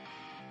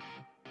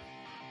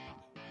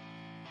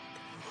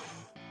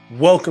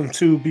Welcome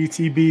to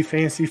BTB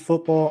Fantasy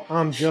Football.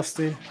 I'm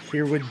Justin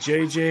here with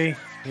JJ.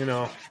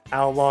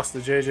 Al lost to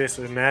JJ,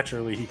 so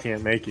naturally he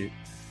can't make it.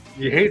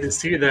 You hate to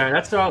see that.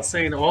 That's what I was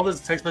saying. All those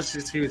text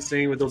messages he was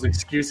saying with those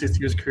excuses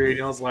he was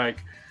creating, I was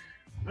like,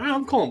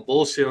 I'm calling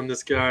bullshit on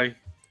this guy.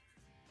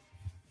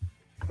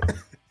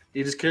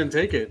 He just couldn't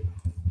take it.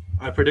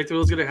 I predicted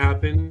what was going to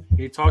happen.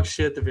 He talked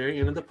shit at the very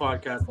end of the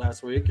podcast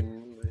last week,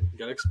 and he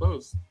got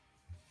exposed.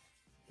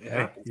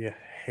 Yeah, you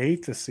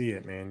hate to see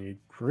it, man. You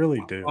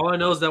really do. All I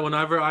know is that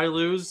whenever I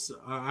lose,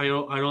 I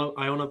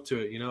own up to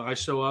it. I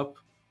show up,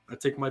 I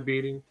take my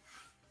beating.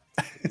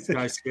 This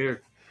guy's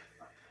scared.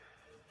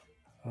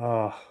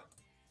 Well,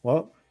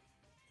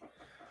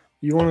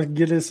 you want to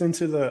get us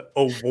into the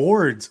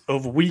awards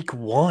of week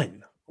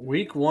 1.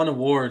 Week 1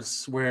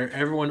 awards where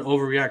everyone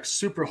overreacts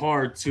super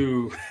hard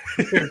to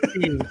their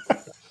team.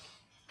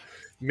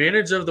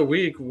 Manager of the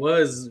week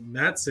was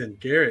Matson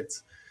Garrett.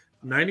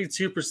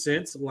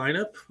 92%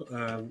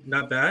 lineup.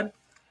 Not bad.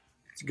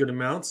 It's a good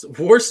amount.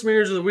 Worst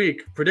manager of the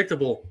week.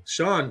 Predictable.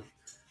 Sean.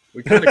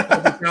 We kind of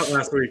called this out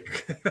last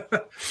week.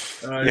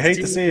 You hate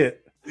to see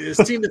it. His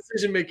team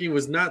decision-making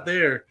was not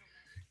there.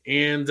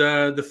 And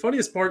the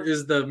funniest part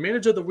is the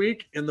manager of the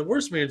week and the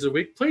worst manager of the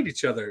week played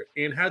each other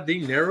and had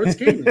the narrowest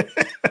game.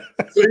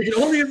 So you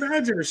can only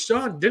imagine if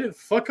Sean didn't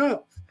fuck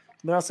up.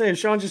 But I'll say if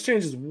Sean just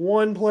changes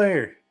one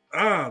player.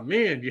 Ah,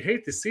 man, you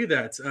hate to see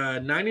that.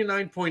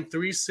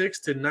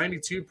 99.36 to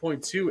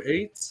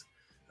 92.28.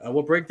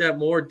 We'll break that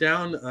more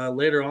down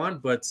later on.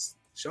 But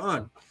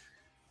Sean,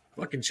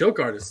 fucking choke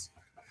artist.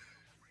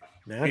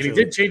 Naturally. And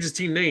he did change his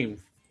team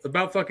name.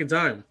 About fucking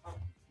time.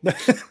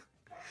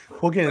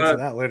 We'll get into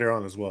that later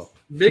on as well.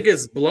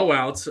 Biggest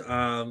blowout.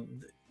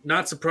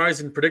 Not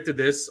surprising, predicted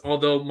this,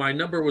 although my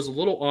number was a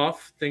little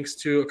off thanks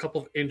to a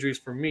couple of injuries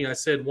for me. I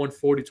said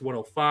 140 to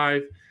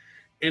 105.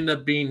 Ended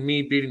up being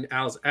me beating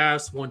Al's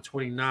ass,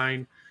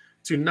 129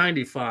 to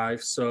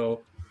 95.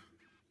 So,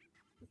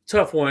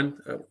 tough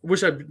one.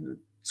 Wish I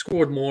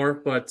scored more,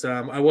 but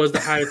I was the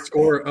highest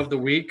scorer of the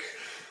week.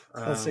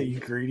 I'll say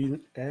you greedy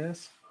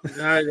ass.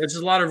 There's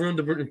just a lot of room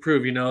to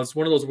improve. It's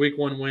one of those week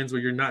 1 wins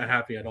where you're not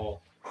happy at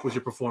all with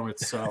your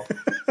performance. So,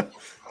 I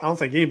don't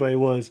think anybody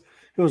was.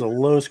 It was a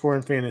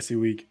low-scoring fantasy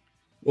week.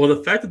 Well,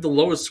 the fact that the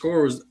lowest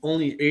score was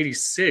only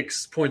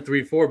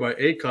 86.34 by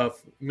Acuff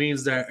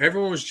means that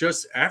everyone was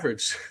just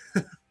average.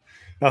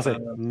 I'll say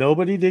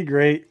nobody did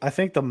great. I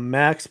think the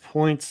max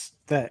points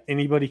that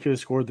anybody could have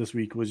scored this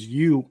week was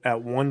you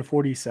at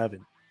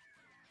 147.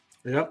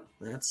 Yep,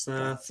 that's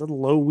a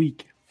low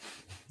week.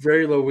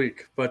 Very low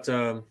week, but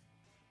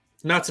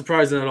not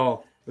surprising at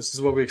all. This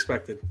is what we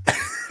expected.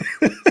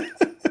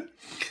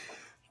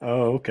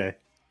 Oh, okay.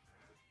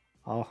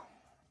 I'll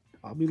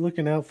be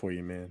looking out for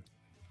you, man.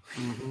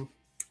 Mm-hmm.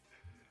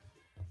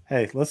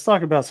 Hey, let's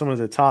talk about some of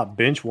the top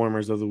bench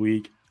warmers of the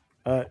week.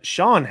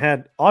 Sean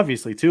had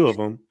obviously 2 of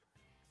them.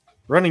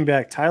 Running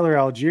back Tyler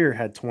Algier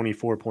had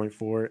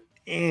 24.4,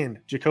 and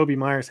Jacoby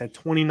Myers had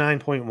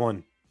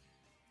 29.1.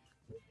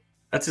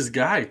 That's his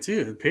guy,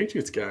 too, the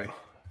Patriots guy.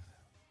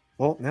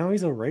 Well, now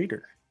he's a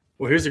Raider.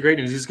 Well, here's the great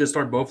news. He's going to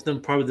start both of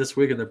them probably this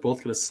week, and they're both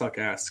going to suck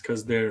ass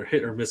because they're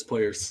hit or miss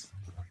players.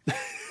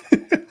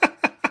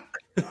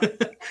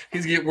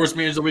 He's going to get worst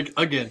manager of the week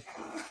again.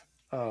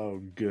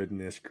 Oh,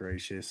 goodness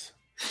gracious.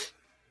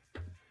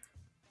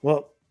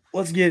 Well,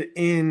 let's get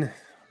in.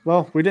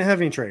 Well, we didn't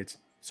have any trades,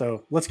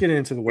 so let's get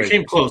into the waivers.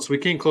 We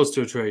came close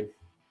to a trade.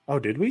 Oh,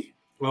 did we?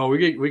 Well,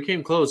 we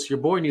came close. Your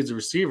boy needs a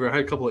receiver. I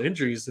had a couple of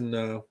injuries, and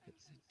there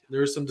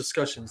were some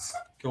discussions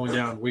going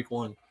down week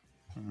 1.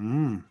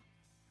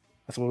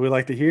 That's what we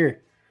like to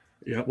hear.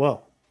 Yeah.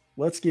 Well,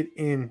 let's get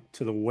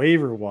into the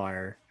waiver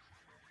wire.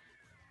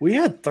 We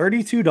had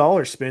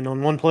 $32 spent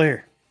on one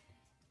player.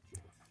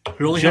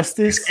 We only had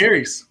 6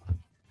 carries.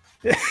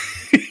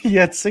 He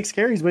had 6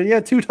 carries, but he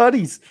had 2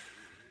 tutties.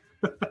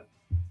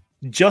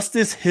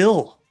 Justice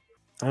Hill.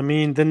 I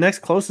mean, the next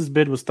closest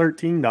bid was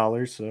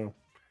 $13, so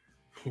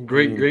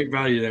great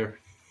value there.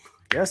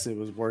 Guess it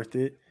was worth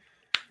it.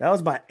 That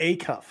was by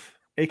Acuff.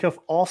 Acuff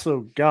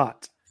also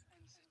got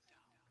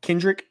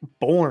Kendrick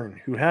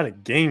Bourne, who had a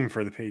game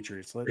for the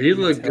Patriots. He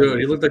looked good.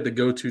 He looked like the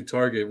go-to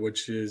target,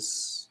 which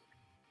is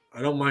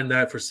I don't mind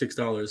that for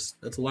 $6.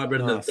 That's a lot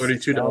better than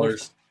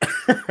 $32.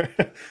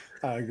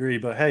 I agree,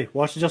 but hey,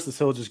 watch Justice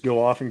Hill just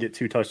go off and get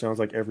 2 touchdowns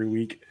like every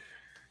week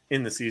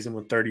in the season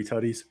with 30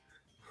 tutties.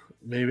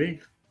 Maybe.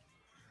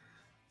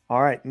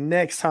 All right,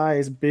 next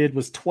highest bid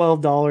was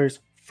 $12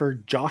 for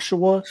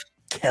Joshua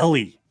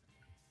Kelly.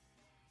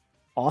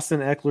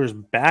 Austin Eckler's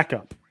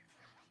backup.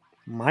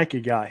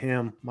 Micah got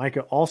him.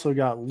 Micah also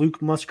got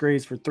Luke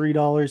Musgraves for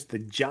 $3, the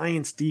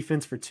Giants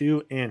defense for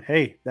 $2, and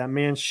hey, that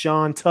man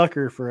Sean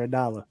Tucker for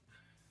 $1.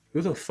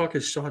 Who the fuck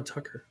is Sean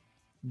Tucker?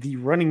 The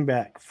running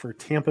back for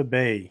Tampa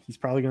Bay. He's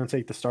probably going to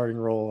take the starting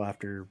role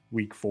after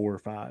week 4 or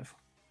 5.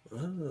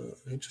 Oh,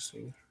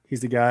 interesting. He's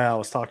the guy I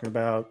was talking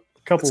about.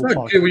 It's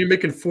not good when you're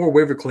making 4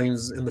 waiver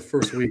claims in the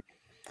first week.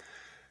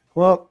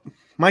 Well,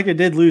 Micah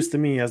did lose to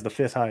me as the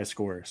 5th highest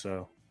scorer,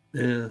 so.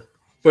 Yeah.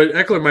 But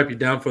Eckler might be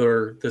down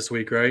for this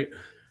week, right?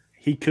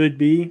 he could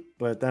be,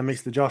 but that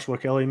makes the Joshua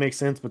Kelly make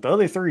sense. But the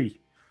other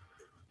three,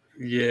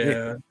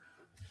 Yeah.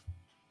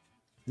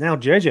 Now,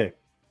 JJ,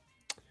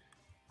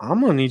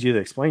 I'm gonna need you to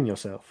explain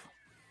yourself.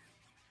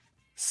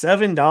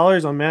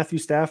 $7 on Matthew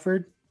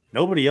Stafford.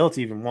 Nobody else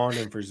even wanted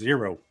him for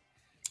 $0.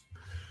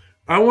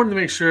 I wanted to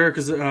make sure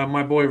because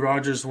my boy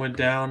Rogers went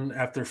down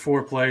after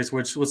 4 plays,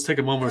 which let's take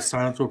a moment of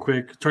silence real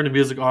quick. Turn the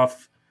music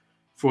off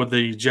for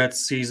the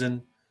Jets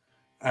season.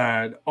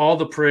 All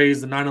the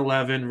praise, the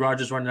 9/11,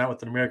 Rogers running out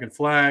with an American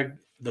flag,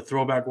 the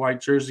throwback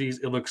white jerseys.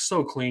 It looks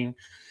so clean.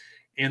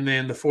 And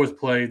then the 4th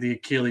play, the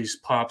Achilles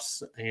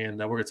pops, and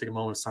we're going to take a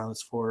moment of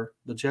silence for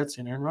the Jets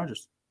and Aaron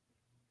Rodgers.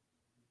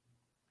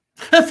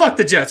 Fuck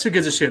the Jets. Who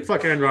gives a shit?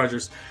 Fuck Aaron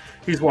Rodgers.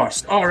 He's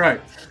washed. All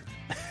right.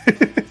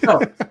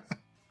 So,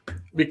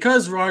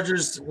 because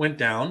Rodgers went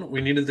down,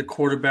 we needed the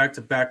quarterback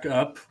to back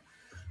up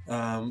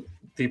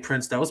the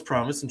prince that was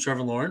promised, and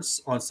Trevor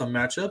Lawrence on some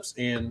matchups.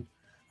 And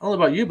I don't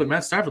know about you, but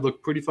Matt Stafford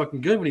looked pretty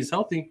fucking good when he's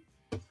healthy.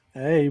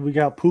 Hey, we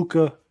got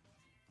Puka.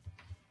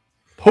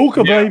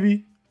 Puka, Yeah.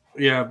 baby.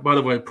 Yeah, by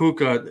the way,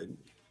 Puka,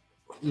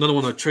 another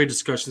one of the trade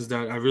discussions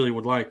that I really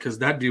would like because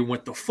that dude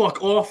went the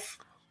fuck off.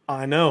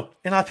 I know.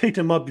 And I picked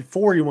him up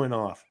before he went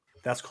off.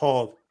 That's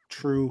called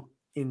true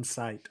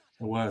insight.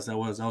 That was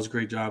a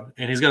great job.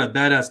 And he's got a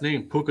badass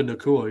name, Puka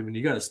Nacua. I mean,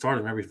 you got to start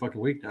him every fucking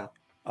week now.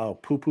 Oh,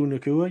 Pupu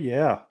Nakua?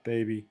 Yeah,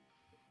 baby.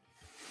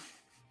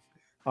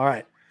 All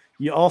right.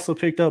 You also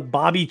picked up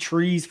Bobby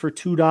Trees for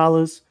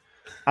 $2.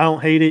 I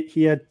don't hate it.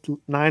 He had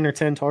 9 or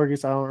 10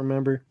 targets. I don't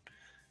remember.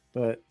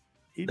 But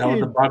he That was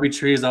the Bobby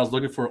Trees I was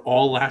looking for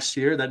all last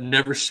year that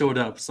never showed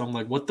up. So I'm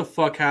like, what the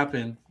fuck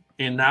happened?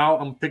 And now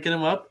I'm picking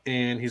him up,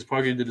 and he's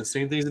probably going to do the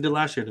same things he did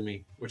last year to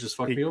me, which is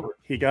fuck me over.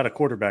 He got a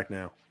quarterback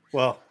now.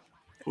 Well,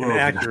 an Well,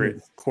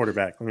 accurate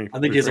quarterback. I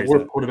think he has a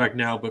worse quarterback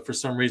now, but for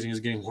some reason he's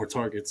getting more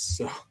targets.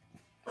 So,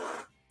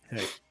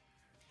 hey.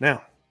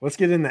 Now, let's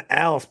get into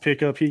Al's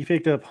pickup. He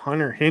picked up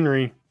Hunter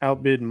Henry,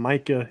 outbid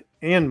Micah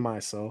and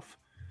myself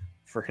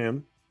for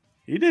him.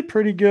 He did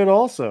pretty good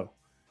also.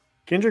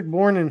 Kendrick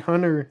Bourne and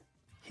Hunter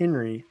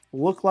Henry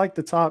look like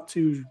the top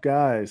 2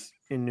 guys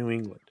in New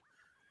England.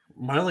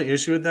 my only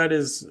issue with that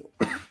is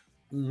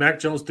Mac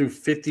Jones threw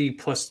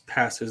 50-plus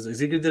passes. Is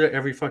he going to do that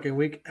every fucking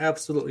week?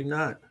 Absolutely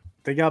not.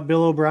 They got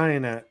Bill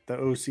O'Brien at the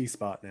OC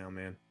spot now,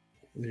 man.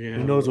 Yeah.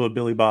 Who knows what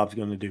Billy Bob's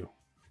going to do?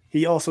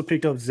 He also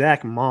picked up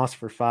Zach Moss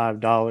for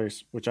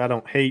 $5, which I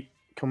don't hate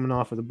coming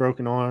off with a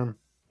broken arm.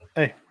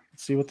 Hey,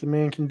 let's see what the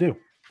man can do.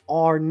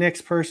 Our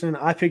next person,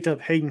 I picked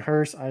up Hayden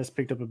Hurst. I just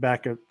picked up a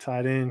backup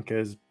tight end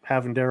because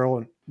having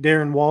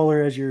Darren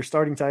Waller as your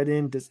starting tight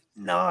end does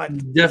not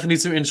Definitely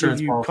need some give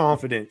insurance you policy.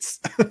 confidence.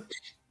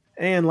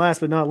 And last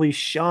but not least,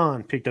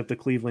 Sean picked up the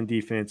Cleveland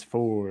defense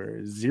for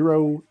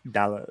 $0.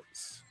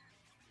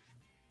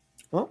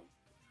 Well,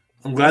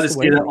 I'm glad to That's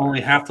the see that waiver wire.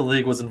 only half the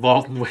league was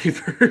involved in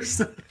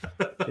waivers.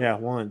 yeah,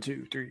 1,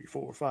 2, 3,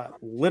 4, 5.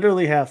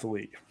 Literally half the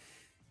league.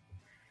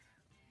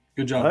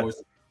 Good job, What?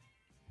 boys.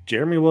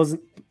 Jeremy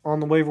wasn't on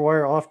the waiver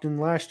wire often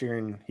last year,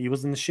 and he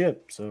was in the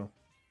ship, so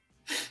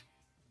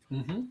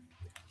Mm-hmm.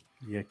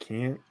 you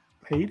can't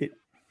hate it.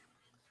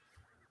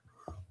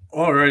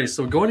 Alrighty,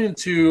 so going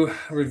into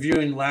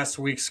reviewing last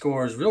week's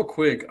scores real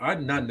quick, I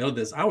did not know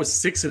this. I was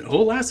 6-0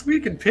 last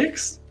week in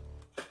picks.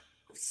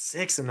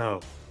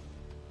 6-0.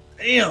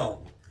 Damn.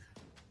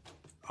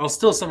 I'll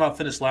still somehow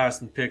finish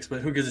last in picks,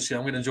 but who gives a shit?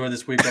 I'm going to enjoy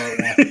this week all right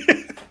now.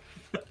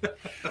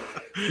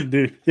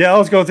 Dude, yeah, I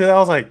was going through that. I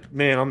was like,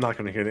 man, I'm not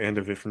going to hear the end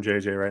of it from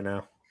JJ right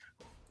now.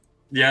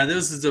 Yeah,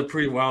 this is a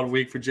pretty wild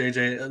week for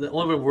JJ. A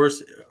little bit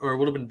worse, or it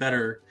would have been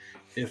better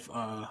if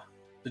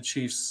the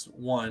Chiefs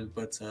won,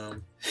 but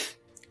sadly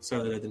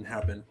that didn't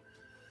happen.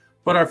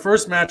 But our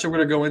first matchup we're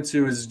going to go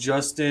into is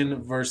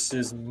Justin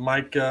versus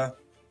Micah.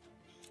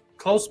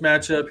 Close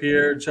matchup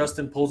here.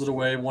 Justin pulls it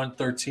away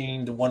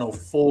 113 to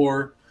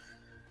 104.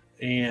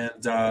 And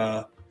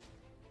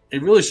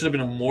it really should have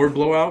been a more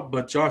blowout,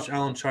 but Josh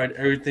Allen tried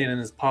everything in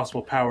his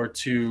possible power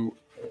to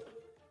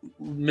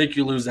make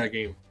you lose that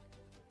game.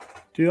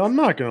 Dude, I'm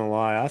not going to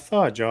lie. I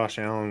thought Josh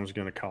Allen was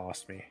going to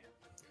cost me.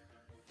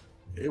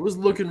 It was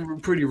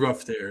looking pretty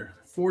rough there.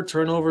 4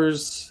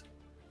 turnovers.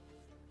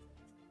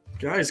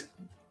 Guys,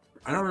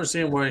 I don't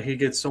understand why he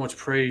gets so much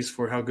praise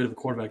for how good of a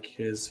quarterback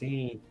he is.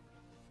 He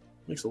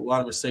makes a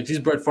lot of mistakes. He's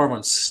Brett Favre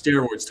on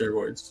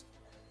steroids.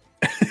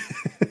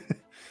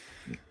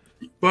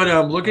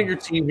 But looking at your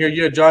team here,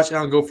 you had Josh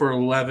Allen go for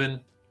 11.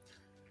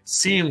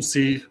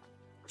 CMC,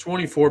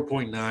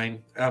 24.9.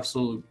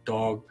 Absolute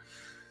dog.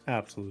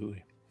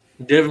 Absolutely.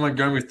 David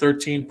Montgomery,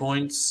 13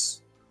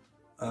 points.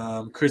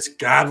 Chris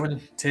Godwin,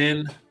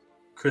 10.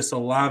 Chris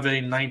Olave,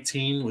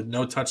 19 with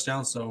no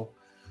touchdown. So,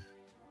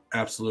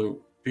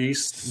 absolute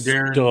beast.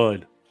 Darren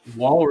Stud.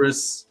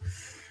 Walrus,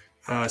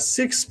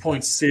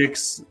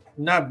 6.6.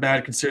 Not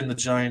bad considering the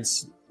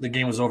Giants. The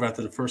game was over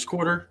after the first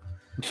quarter.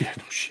 Yeah,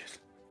 no shit.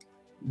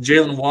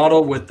 Jalen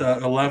Waddle with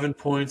 11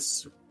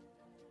 points,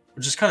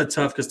 which is kind of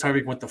tough because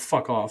Tyreek went the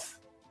fuck off.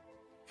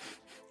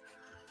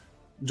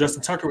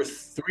 Justin Tucker with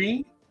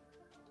 3.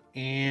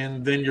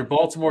 And then your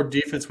Baltimore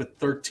defense with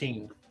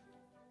 13.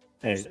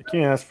 Hey, I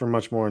can't ask for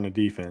much more in the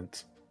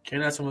defense.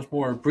 Can't ask so much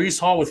more. Brees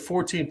Hall with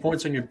 14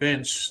 points on your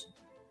bench.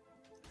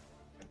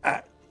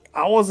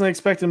 I wasn't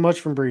expecting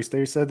much from Brees.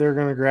 They said they're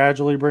going to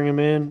gradually bring him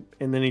in,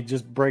 and then he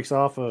just breaks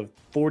off a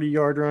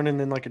 40-yard run and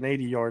then like an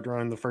 80-yard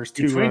run the first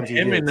two Between runs he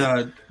him gets.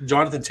 and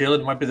Jonathan Taylor,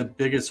 it might be the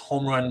biggest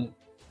home run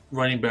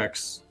running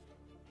backs.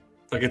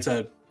 Like it's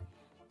a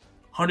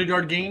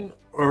 100-yard gain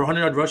or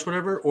 100-yard rush,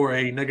 whatever, or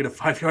a negative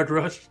 5-yard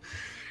rush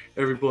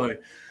every play.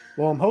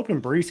 Well, I'm hoping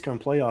Brees come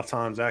playoff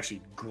time is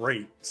actually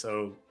great.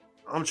 So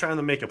I'm trying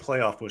to make a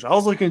playoff push. I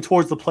was looking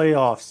towards the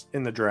playoffs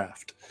in the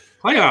draft.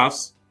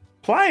 Playoffs?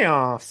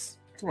 Playoffs?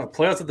 Talking about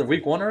playoffs at the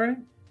week 1 already?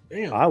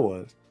 Damn. I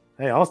was.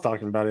 Hey, I was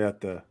talking about it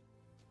at the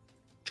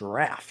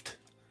draft.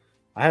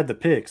 I had the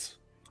picks.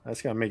 I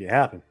just got to make it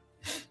happen.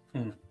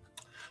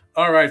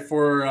 All right.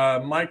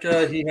 For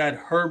Micah, he had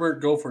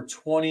Herbert go for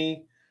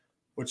 20,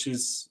 which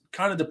is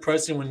kind of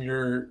depressing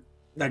when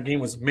that game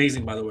was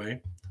amazing, by the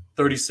way.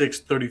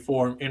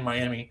 36-34 in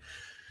Miami.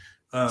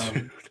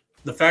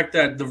 The fact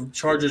that the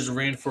Chargers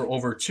ran for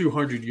over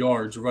 200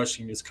 yards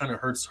rushing is kind of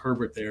hurts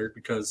Herbert there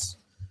because,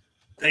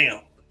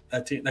 damn,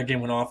 that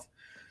game went off.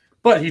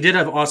 But he did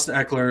have Austin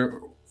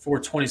Eckler for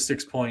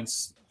 26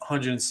 points,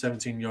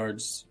 117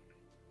 yards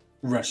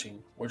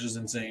rushing, which is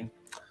insane.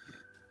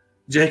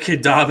 J.K.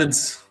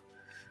 Dobbins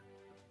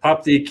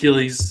popped the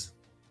Achilles.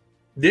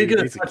 Did get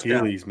a touchdown.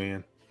 Achilles,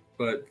 man.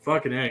 But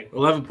fucking A,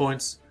 11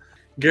 points.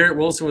 Garrett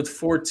Wilson with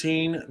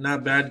 14.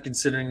 Not bad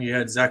considering you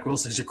had Zach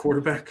Wilson as your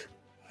quarterback.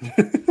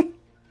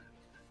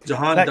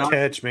 That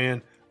catch,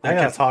 man. I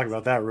got to talk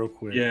about that real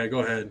quick. Yeah, go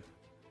ahead.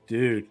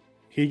 Dude,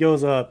 he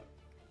goes up,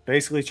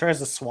 basically tries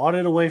to swat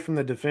it away from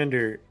the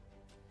defender,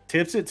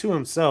 tips it to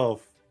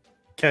himself,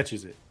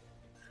 catches it.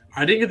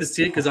 I didn't get to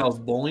see it because I was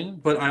bowling,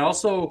 but I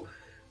also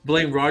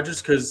blame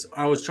Rodgers because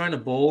I was trying to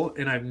bowl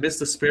and I missed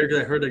the spare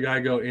because I heard the guy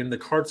go, and the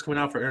card's coming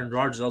out for Aaron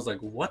Rodgers. I was like,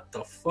 what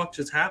the fuck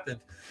just happened?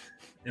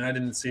 And I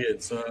didn't see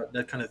it, so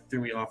that kind of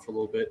threw me off a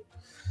little bit.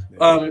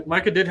 Yeah.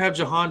 Micah did have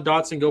Jahan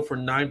Dotson go for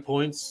 9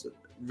 points.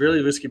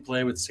 Really risky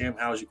play with Sam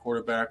Howell as your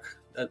quarterback.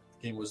 That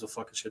game was a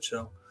fucking shit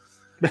show.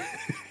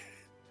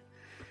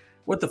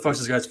 What the fuck is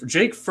this guy's for?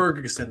 Jake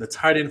Ferguson, the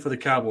tight end for the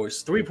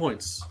Cowboys. 3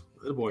 points.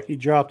 Good boy. He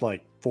dropped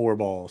like 4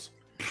 balls.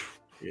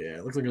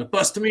 Yeah, looks like a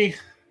bust to me.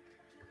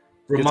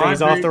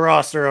 He's off the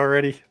roster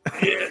already.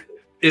 Yeah.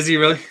 Is he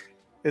really?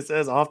 It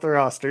says off the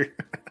roster.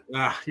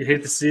 You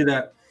hate to see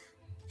that.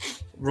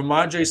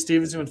 Ramondre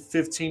Stevenson with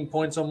 15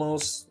 points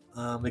almost.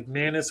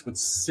 McManus with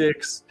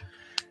 6.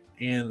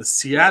 And the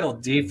Seattle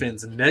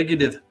defense,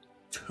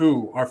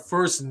 -2. Our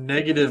first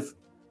negative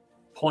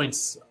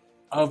points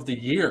of the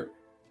year.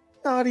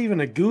 Not even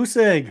a goose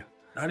egg.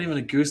 Not even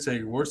a goose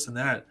egg. Worse than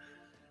that.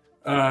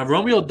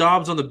 Romeo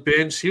Dobbs on the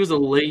bench. He was a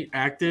late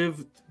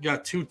active.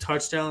 Got 2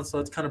 touchdowns, so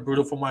that's kind of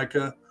brutal for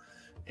Micah.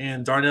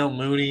 And Darnell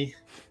Mooney,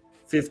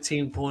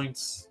 15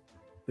 points.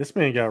 This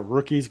man got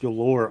rookies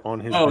galore on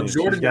his bench.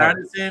 Jordan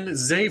Addison,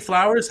 Zay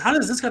Flowers. How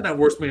does this guy not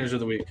worst manager of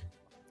the week?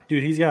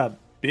 Dude, he's got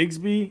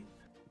Bigsby,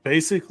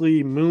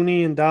 basically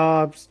Mooney and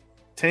Dobbs,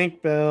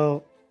 Tank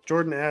Bell,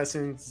 Jordan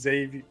Addison,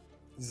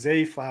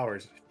 Zay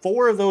Flowers.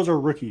 4 of those are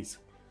rookies.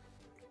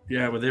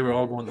 Yeah, but they were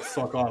all going the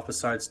fuck off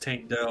besides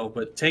Tank Dell.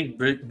 But Tank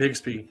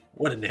Bigsby,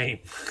 what a name.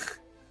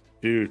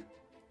 Dude,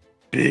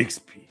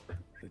 Bigsby,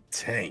 the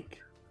Tank.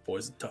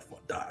 Boy's a tough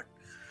one, Doc.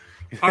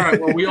 All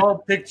right, well, we all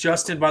picked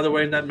Justin, by the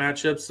way, in that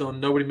matchup, so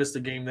nobody missed a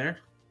game there.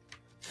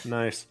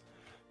 Nice.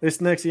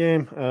 This next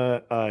game,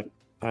 I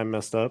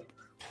messed up.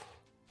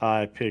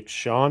 I picked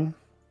Sean.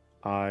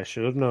 I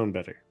should have known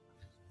better.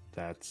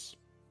 That's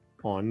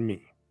on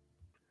me.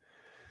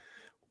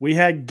 We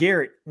had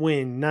Garrett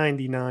win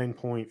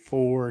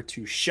 99.4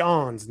 to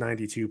Sean's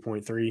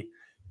 92.3.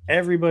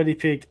 Everybody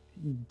picked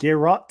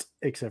Garrett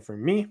except for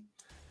me.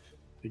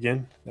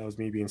 Again, that was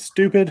me being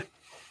stupid.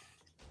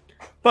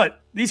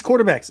 But these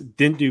quarterbacks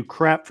didn't do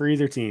crap for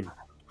either team.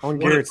 On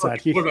Garrett's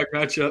side, quarterback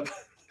matchup.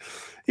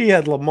 He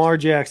had Lamar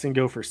Jackson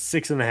go for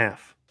 6.5.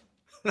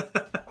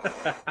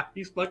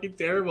 He's fucking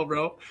terrible,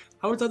 bro.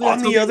 On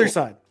the other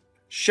side,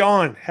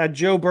 Sean had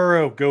Joe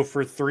Burrow go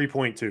for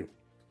 3.2.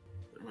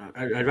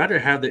 I'd rather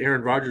have the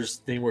Aaron Rodgers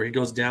thing where he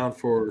goes down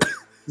for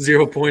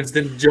 0 points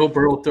than Joe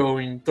Burrow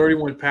throwing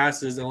 31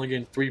 passes and only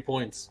getting 3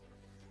 points.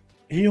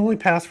 He only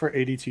passed for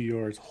 82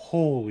 yards.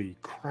 Holy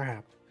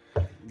crap.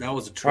 That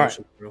was atrocious,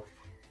 right, bro.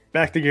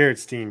 Back to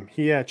Garrett's team.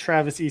 He had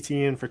Travis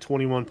Etienne for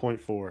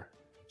 21.4.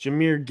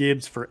 Jahmyr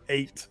Gibbs for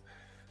 8.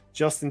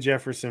 Justin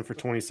Jefferson for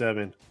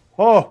 27.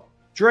 Oh,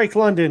 Drake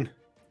London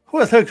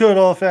with a good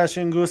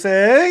old-fashioned goose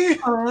egg.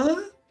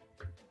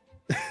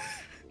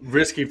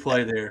 Risky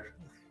play there.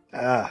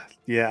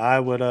 Yeah,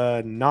 I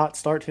would not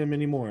start him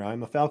anymore.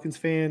 I'm a Falcons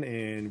fan,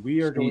 and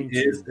we are going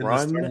to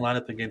run. In the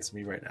lineup against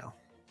me right now.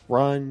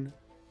 Run.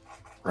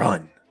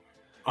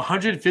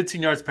 115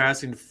 yards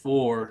passing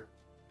for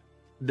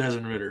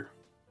Desmond Ridder.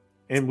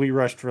 And we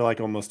rushed for like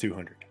almost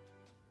 200.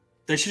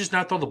 They should just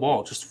not throw the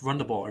ball. Just run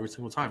the ball every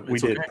single time. We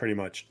did pretty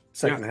much.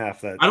 Second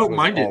half, that I don't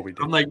mind it.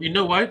 I'm like, you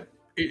know what?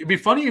 It'd be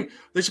funny if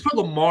they should put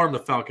Lamar in the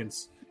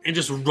Falcons and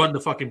just run the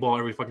fucking ball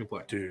every fucking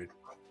play. Dude,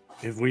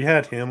 If we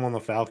had him on the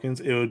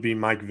Falcons, it would be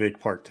Mike Vick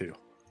Part 2.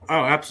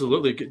 Oh,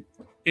 absolutely.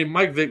 And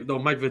Mike Vick, though,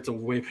 Mike Vick's a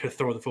way better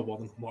thrower of the football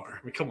than Lamar.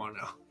 I mean, come on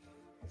now.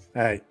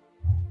 Hey,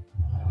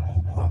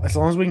 as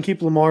long as we can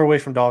keep Lamar away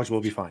from dogs,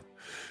 we'll be fine.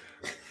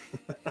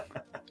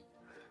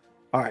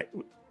 All right.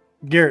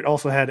 Garrett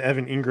also had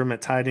Evan Ingram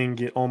at tight end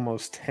get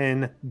almost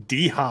 10.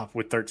 D-Hop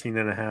with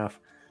 13.5.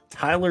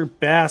 Tyler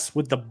Bass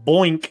with the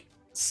boink,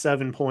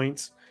 7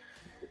 points.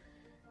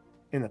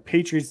 And the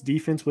Patriots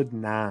defense with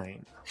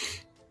 9.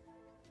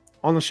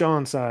 On the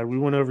Sean side, we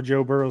went over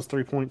Joe Burrow's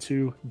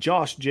 3.2,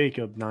 Josh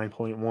Jacob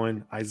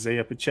 9.1,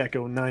 Isaiah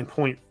Pacheco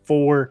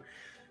 9.4,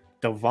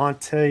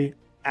 Devontae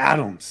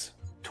Adams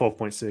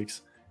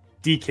 12.6,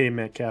 DK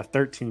Metcalf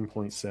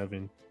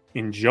 13.7,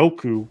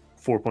 Njoku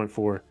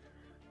 4.4,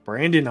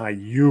 Brandon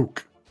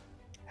Ayuk.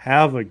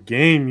 Have a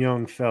game,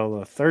 young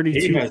fella.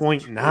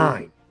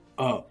 32.9.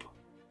 Up.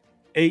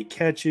 8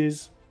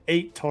 catches,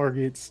 8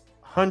 targets,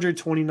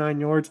 129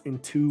 yards,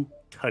 and 2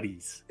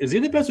 tutties. Is he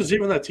the best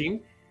receiver on that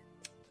team?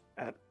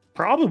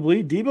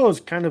 Probably.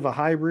 Debo's kind of a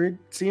hybrid.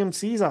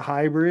 CMC's a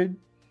hybrid.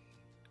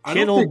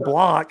 Kittle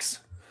blocks.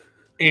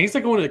 And he's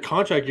not going into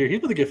contract year. He's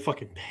about to get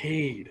fucking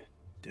paid.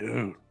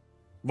 Dude.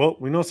 Well,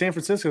 we know San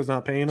Francisco's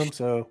not paying him,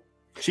 so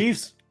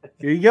Chiefs,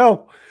 here you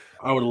go.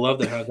 I would love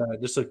to have that.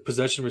 Just a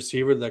possession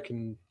receiver that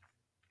can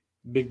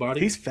big body.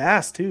 He's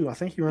fast, too. I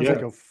think he runs like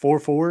a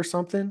 4.4 or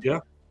something. Yeah.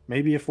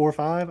 Maybe a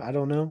 4.5. I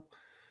don't know.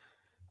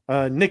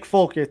 Nick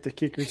Folk at the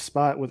kicker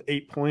spot with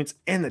 8 points.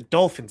 And the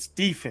Dolphins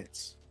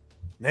defense,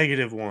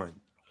 -1.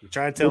 We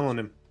tried telling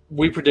him.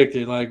 We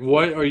predicted, like,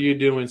 what are you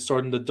doing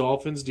starting the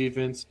Dolphins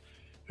defense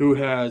who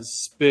has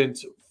spent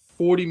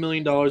 $40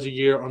 million a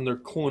year on their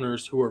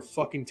corners who are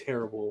fucking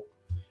terrible?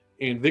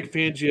 And Vic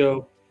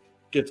Fangio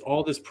gets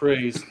all this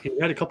praise. He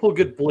had a couple of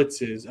good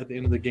blitzes at the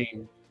end of the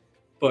game,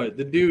 but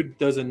the dude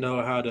doesn't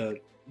know how to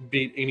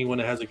beat anyone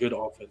that has a good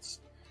offense.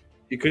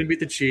 He couldn't beat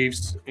the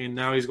Chiefs, and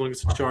now he's going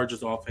against the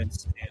Chargers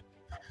offense. And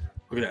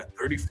look at that,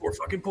 34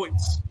 fucking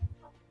points.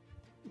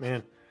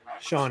 Man,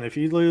 Sean, if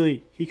he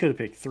could have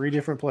picked 3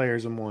 different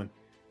players and won.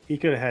 He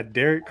could have had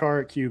Derek Carr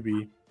at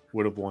QB,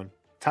 would have won.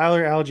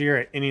 Tyler Algier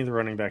at any of the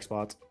running back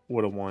spots,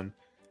 would have won.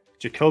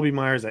 Jacoby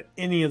Myers at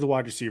any of the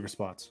wide receiver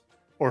spots,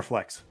 or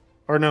flex.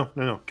 Or no,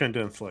 couldn't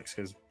do him flex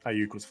because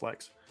Ayuk was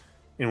flex,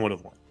 and would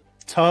have won.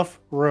 Tough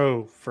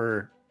row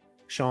for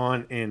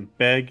Sean and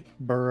Begg,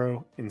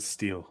 Burrow, and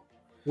Steele.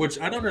 Which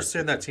I don't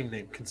understand that team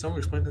name. Can someone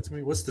explain that to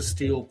me? What's the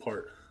Steele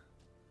part?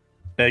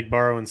 Begg,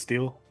 Burrow, and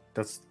Steele.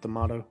 That's the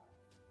motto.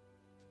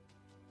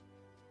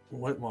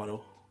 What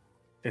motto?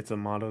 It's a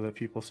motto that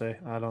people say.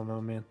 I don't know,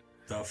 man.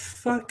 The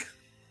fuck?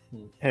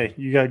 Hey,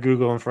 you got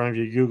Google in front of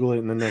you. Google it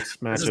in the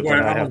next matchup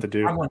that I have to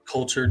do. I'm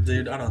uncultured,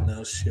 dude. I don't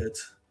know shit.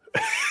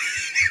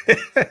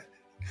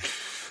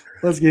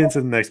 Let's get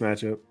into the next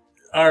matchup.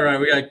 All right,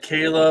 we got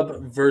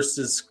Caleb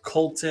versus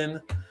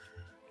Colton.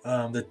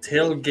 The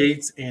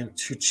Tailgates and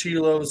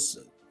Tuchilos,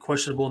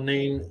 questionable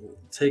name,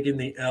 taking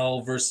the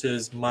L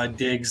versus My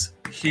Diggs.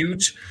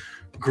 Huge.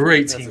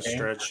 Great team. That's a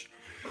stretch.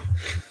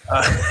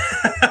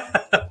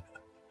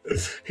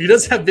 He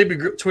does have baby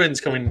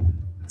twins coming,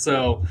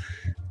 so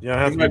you don't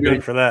have to be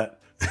big for that.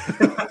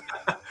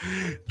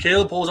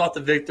 Caleb pulls off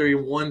the victory,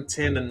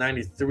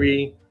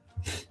 110-93.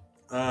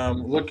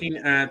 Looking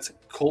at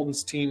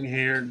Colton's team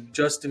here,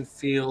 Justin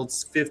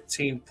Fields,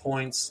 15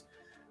 points,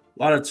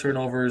 a lot of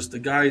turnovers. The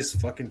guy's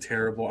fucking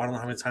terrible. I don't know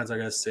how many times I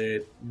gotta say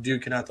it.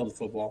 Dude cannot throw the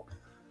football,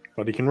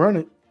 but he can run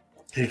it.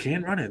 He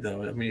can run it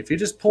though. I mean, if he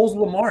just pulls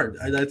Lamar,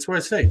 that's what I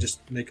say.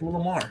 Just make him a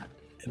Lamar.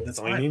 And that's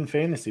all you need in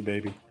fantasy,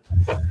 baby.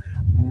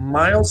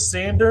 Miles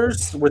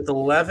Sanders with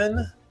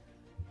 11.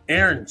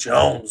 Aaron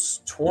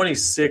Jones,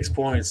 26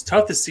 points.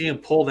 Tough to see him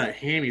pull that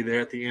hammy there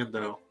at the end,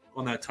 though,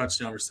 on that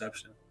touchdown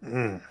reception.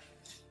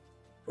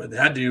 But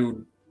that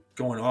dude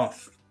going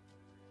off.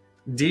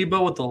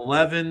 Debo with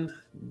 11.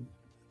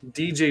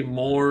 DJ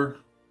Moore,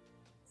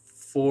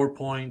 4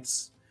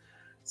 points.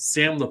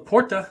 Sam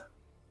Laporta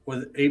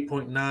with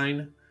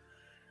 8.9.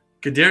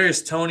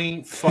 Kadarius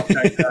Toney, fuck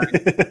that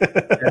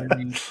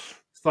guy.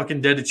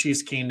 Fucking dead to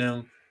Chiefs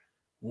Kingdom.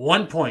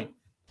 1 point.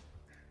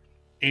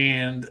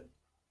 And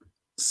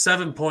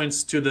 7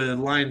 points to the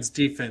Lions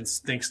defense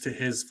thanks to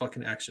his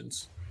fucking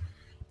actions.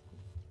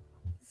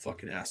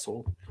 Fucking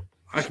asshole.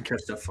 I can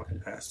catch that fucking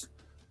pass.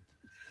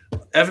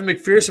 Evan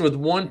McPherson with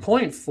 1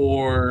 point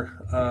for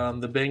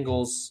the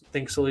Bengals.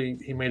 Thankfully,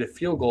 he made a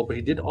field goal, but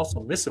he did also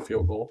miss a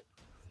field goal.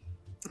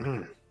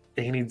 And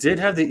he did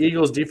have the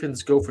Eagles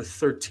defense go for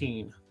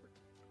 13.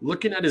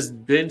 Looking at his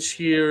bench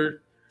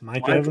here,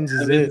 Mike Evans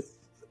is it.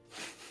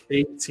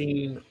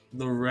 18.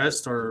 The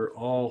rest are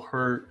all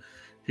hurt.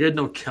 He had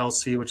no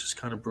Kelsey, which is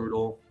kind of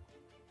brutal.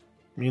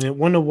 I mean, it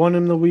wouldn't have won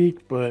him the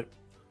week, but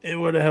it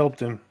would have helped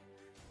him.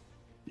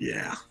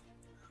 Yeah.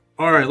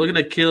 All right, looking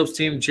at Caleb's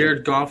team,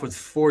 Jared Goff with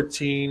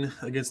 14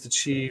 against the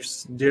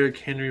Chiefs. Derrick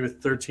Henry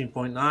with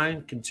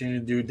 13.9. Continue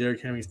to do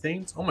Derrick Henry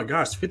things. Oh, my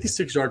gosh,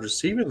 56 yards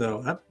receiving,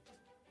 though.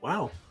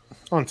 Wow.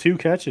 On 2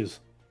 catches.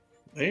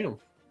 Damn.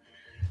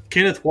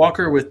 Kenneth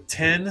Walker with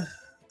 10.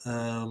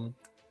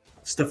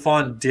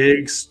 Stephon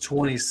Diggs,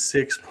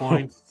 26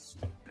 points.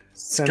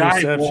 10 Sky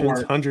receptions, Moore,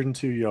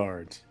 102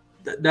 yards.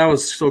 that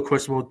was so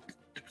questionable.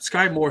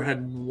 Sky Moore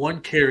had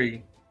 1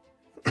 carry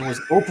and was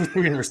 0 for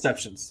 3 in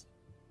receptions.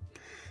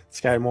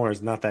 Sky Moore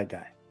is not that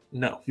guy.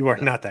 No. You are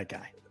not that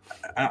guy.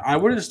 I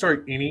wouldn't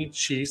start any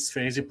Chiefs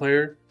fantasy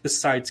player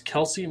besides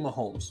Kelsey and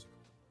Mahomes.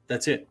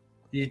 That's it.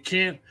 You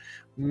can't.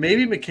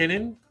 Maybe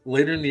McKinnon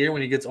later in the year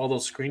when he gets all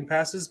those screen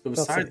passes, but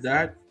besides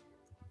that,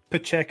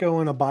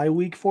 Pacheco in a bye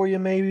week for you,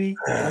 maybe.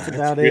 That's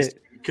about it.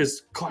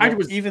 Because Clyde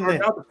was even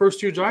out the first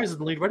 2 drives as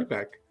the lead running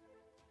back.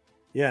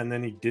 Yeah, and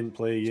then he didn't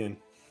play again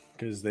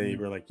because they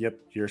were like, "Yep,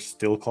 you're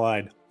still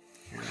Clyde."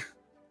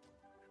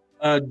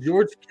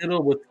 George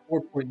Kittle with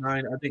 4.9.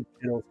 I think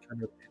Kittle's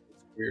kind of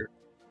weird.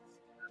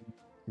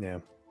 Yeah.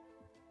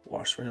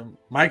 Wash for him.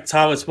 Mike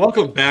Thomas.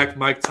 Welcome back,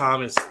 Mike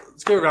Thomas.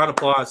 Let's give a round of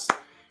applause.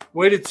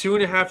 Waited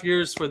 2.5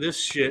 years for this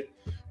shit.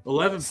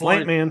 11 Slant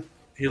points. man.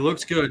 He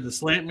looks good. The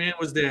slant man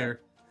was there.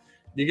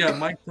 You got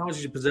Mike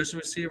Thomas, your possession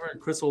receiver, and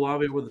Chris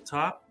Olave with the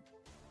top.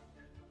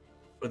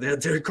 But they had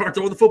Derek Carr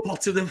throwing the football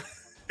to them.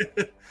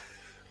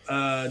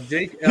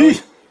 Jake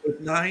Elliott with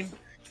 9.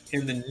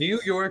 And the New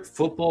York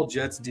Football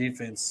Jets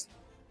defense,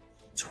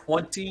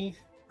 20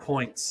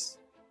 points.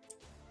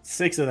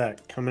 6 of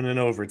that coming in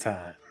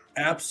overtime.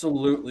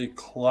 Absolutely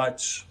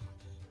clutch.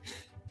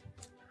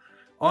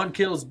 On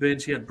Kittle's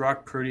bench, he had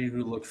Brock Purdy,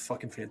 who looked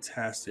fucking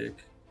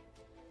fantastic.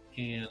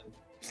 And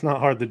It's not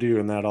hard to do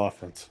in that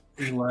offense.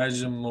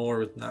 Elijah Moore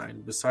with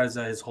 9. Besides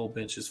that, his whole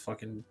bench is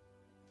fucking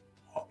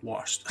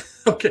washed.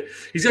 Okay.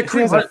 He's got He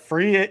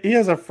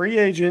has a free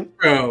agent,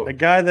 Bro. a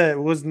guy that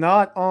was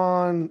not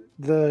on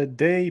the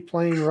day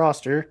playing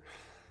roster,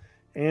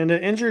 and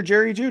an injured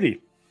Jerry Jeudy.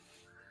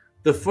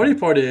 The funny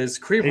part is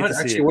Kareem Hate Hunt to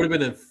see actually it. would have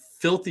been a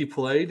filthy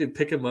play to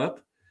pick him up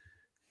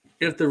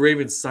if the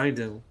Ravens signed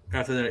him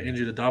after that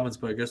injury to Dobbins,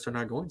 but I guess they're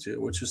not going to,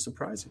 which is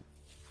surprising.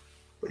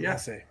 But yeah,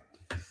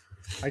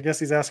 I guess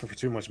he's asking for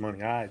too much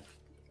money. I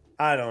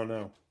don't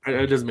know.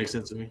 it doesn't make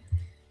sense to me.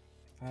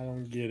 I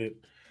don't get it.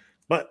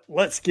 But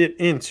let's get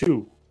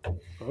into.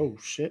 Oh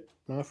shit!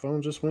 My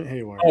phone just went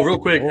haywire. Oh, real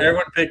quick, Oh.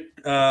 everyone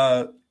picked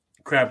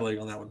crab leg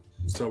on that one,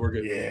 so we're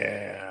good.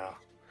 Yeah,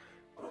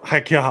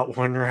 I got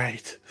one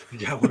right.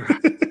 Yeah, we're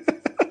right.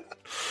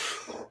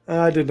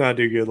 I did not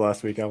do good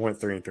last week. I went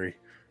 3-3.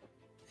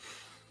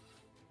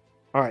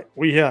 All right,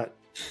 we got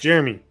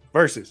Jeremy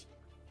versus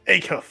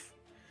Acuff.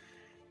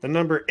 The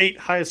number 8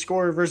 highest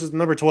scorer versus the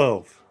number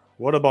 12.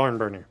 What a barn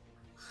burner.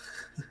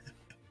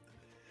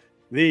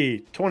 The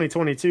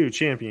 2022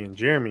 champion,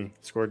 Jeremy,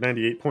 scored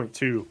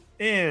 98.2.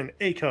 And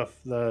Acuff,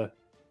 the ...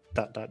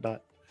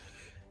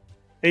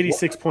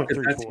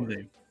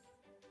 86.34.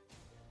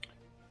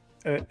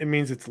 It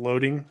means it's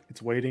loading.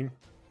 It's waiting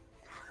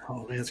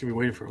Oh man, it's gonna be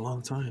waiting for a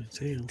long time.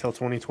 Damn. until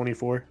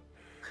 2024.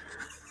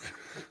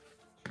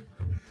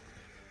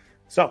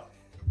 So,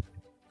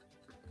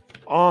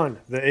 on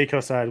the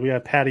Acuff side, we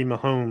have Patty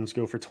Mahomes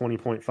go for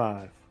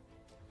 20.5.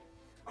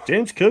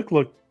 James Cook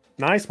looked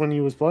nice when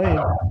he was playing,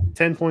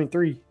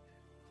 10.3.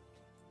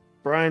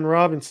 Brian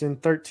Robinson,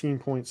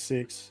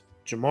 13.6.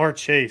 Jamar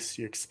Chase,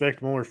 you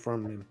expect more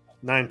from him,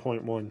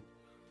 9.1.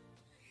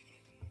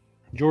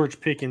 George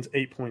Pickens,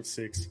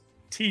 8.6.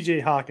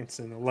 TJ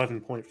Hawkinson,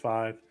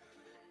 11.5.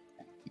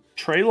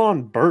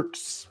 Treylon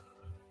Burks,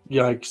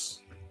 Yikes.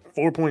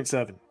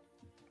 4.7.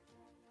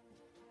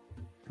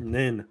 And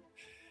then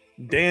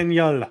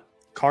Daniel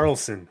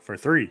Carlson for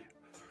 3.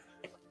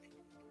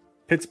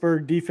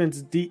 Pittsburgh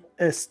defense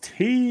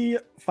DST,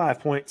 5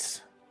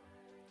 points.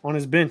 On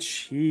his bench,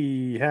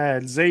 he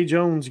had Zay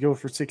Jones go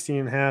for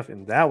 16.5,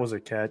 and that was a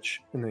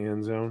catch in the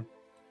end zone.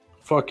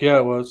 Fuck yeah,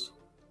 it was.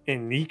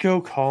 And Nico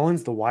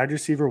Collins, the wide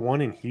receiver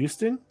 1 in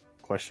Houston?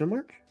 Question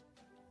mark?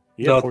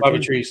 He No, had Bobby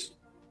 14. Trees.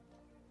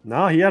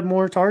 No, he had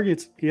more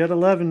targets. He had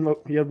 11.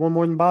 But he had one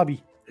more than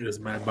Bobby. It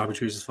doesn't matter. Bobby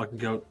Trees is fucking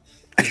goat.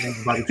 His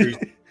name's Bobby Trees.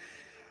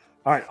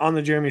 All right, on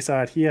the Jeremy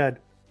side, he had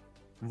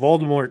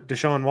Voldemort,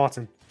 Deshaun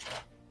Watson,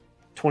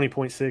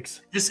 20.6. Did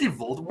you say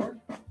Voldemort?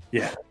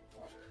 Yeah.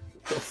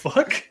 The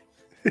fuck?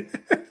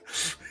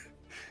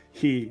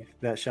 He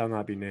that shall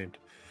not be named.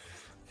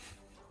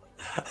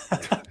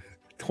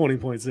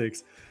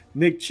 20.6.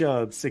 Nick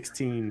Chubb,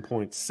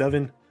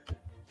 16.7.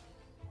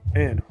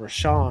 And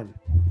Rashawn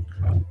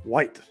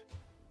White,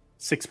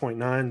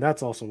 6.9.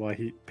 That's also why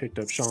he picked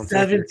up Sean Tucker.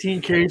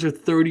 17 carries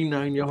with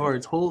 39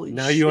 yards. Holy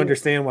Now shit. you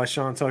understand why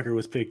Sean Tucker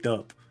was picked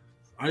up.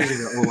 I think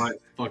that whole line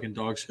fucking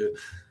dog shit.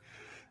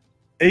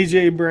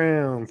 AJ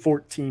Brown,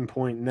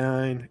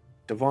 14.9.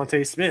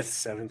 Devontae Smith,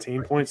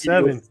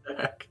 17.7.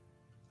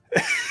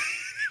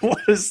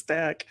 What a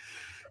stack.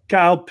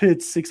 Kyle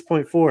Pitts,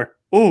 6.4.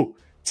 Oh,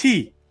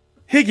 T.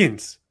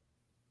 Higgins.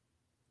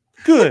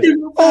 Good.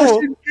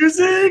 Oh, goose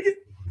egg.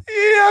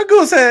 yeah,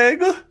 goose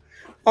egg.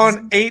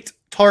 On 8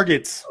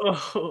 targets.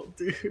 Oh,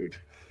 dude.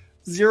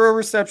 0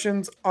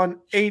 receptions on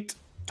 8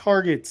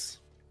 targets.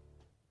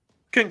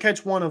 Couldn't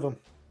catch one of them.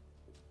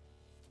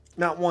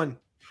 Not one.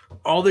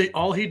 All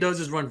he does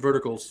is run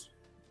verticals.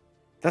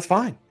 That's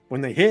fine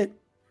when they hit.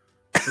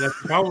 And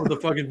that's the problem with the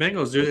fucking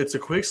Bengals, dude. It's a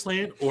quick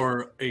slant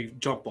or a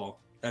jump ball.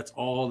 That's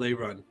all they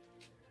run.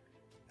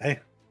 Hey,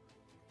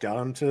 got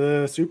them to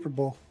the Super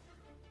Bowl.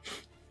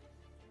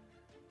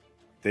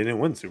 They didn't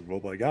win the Super Bowl,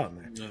 but I got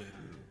them there.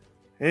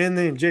 And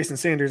then Jason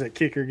Sanders at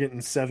kicker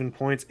getting 7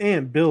 points,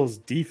 and Bills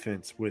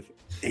defense with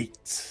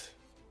 8.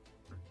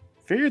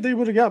 Figured they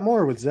would have got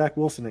more with Zach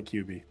Wilson at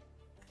QB.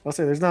 I'll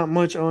say there's not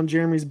much on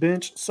Jeremy's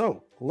bench,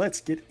 so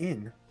let's get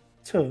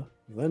into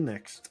the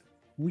next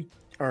week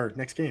or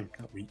next game.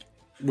 Not week.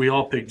 We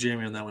all picked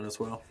Jamie on that one as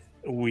well.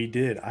 We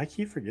did. I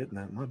keep forgetting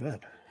that. My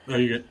bad. Oh,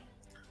 you good.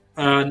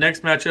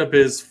 Next matchup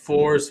is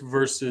Forrest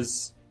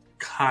versus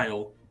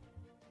Kyle,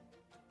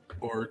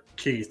 or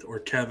Keith, or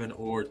Kevin,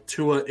 or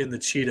Tua in the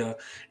Cheetah.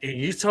 And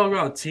you talk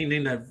about a team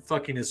name that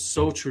fucking is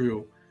so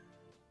true.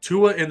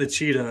 Tua in the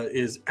Cheetah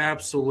is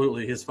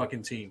absolutely his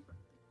fucking team.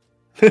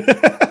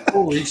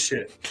 Holy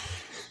shit.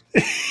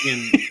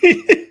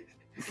 And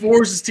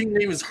Forrest's team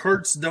name is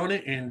Hurts, don't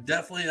it? And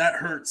definitely that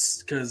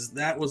hurts because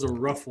that was a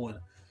rough one.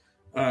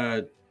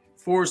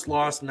 Forrest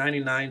lost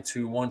 99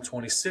 to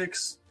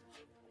 126.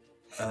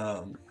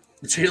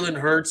 Jalen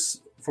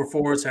Hurts for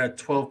Forrest had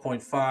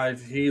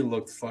 12.5. He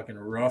looked fucking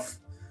rough.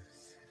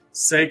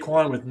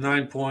 Saquon with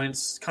 9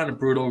 points. Kind of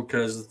brutal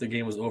because the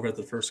game was over at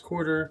the first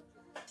quarter.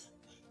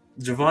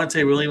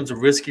 Javonte Williams, a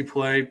risky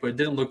play, but it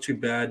didn't look too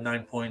bad.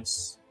 9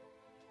 points.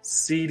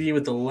 CD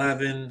with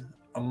 11.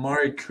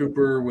 Amari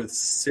Cooper with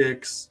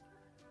 6.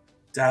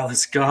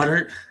 Dallas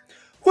Goedert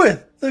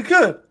with the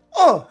good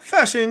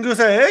old-fashioned goose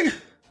egg.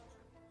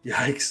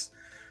 Yikes.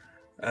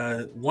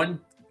 One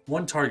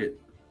target.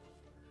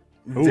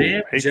 Ooh,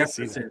 Van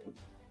Jefferson.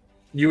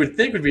 You would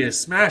think would be a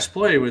smash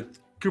play with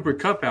Cooper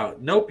Kupp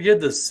out. Nope, he had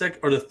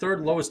the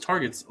third lowest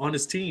targets on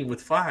his team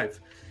with 5.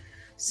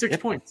 6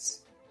 points.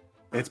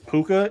 It's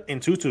Puka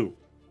and Tutu.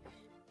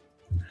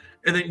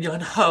 And then Young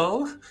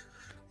Ho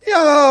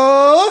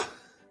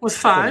with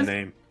 5.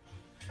 Name.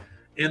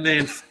 And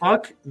then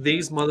fuck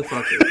these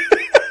motherfuckers.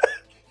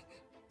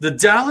 The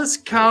Dallas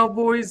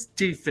Cowboys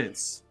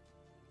defense,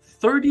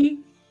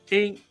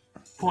 38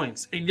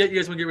 points. And yet you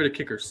guys want to get rid of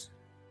kickers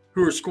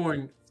who are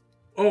scoring.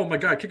 Oh my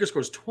God, kicker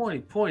scores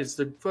 20 points.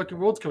 The fucking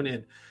world's coming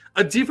in.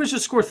 A defense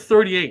should score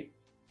 38.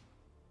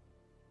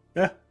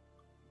 Yeah.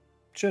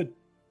 Should.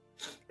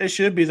 It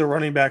should be the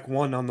running back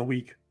 1 on the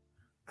week.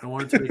 I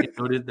wanted to make it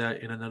noted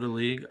that in another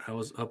league, I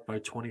was up by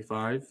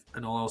 25,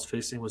 and all I was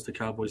facing was the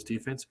Cowboys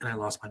defense, and I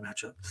lost my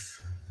matchup.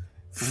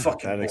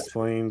 Fucking that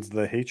explains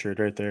the hatred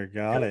right there.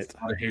 Got it.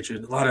 A lot of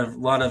hatred. A lot of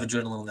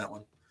adrenaline on that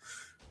one.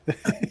 This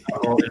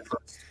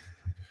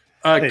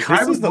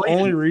is the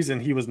only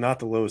reason he was not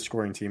the lowest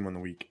scoring team on the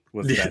week.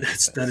 Yeah,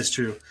 that is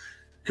true.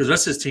 Because the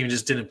rest of his team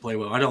just didn't play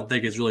well. I don't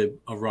think it's really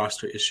a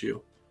roster issue.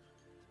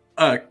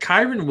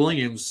 Kyren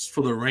Williams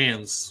for the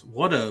Rams.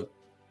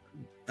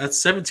 That's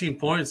 17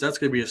 points. That's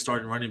going to be a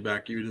starting running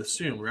back, you would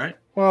assume, right?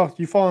 Well,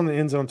 you fall in the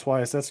end zone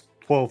twice. That's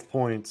 12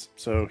 points.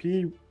 So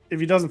if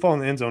he doesn't fall in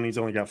the end zone, he's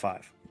only got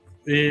 5.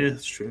 Yeah,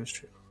 that's true. That's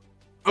true.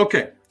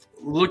 Okay.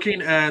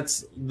 Looking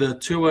at the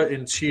Tua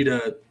and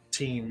Cheetah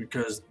team,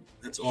 because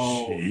that's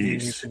all you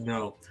need to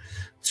know.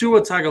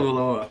 Tua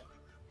Tagovailoa,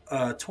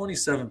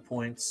 27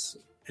 points,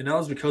 and that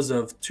was because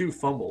of 2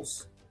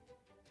 fumbles.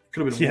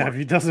 Could have been more. If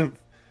he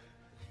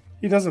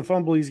doesn't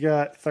fumble, he's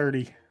got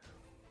 30.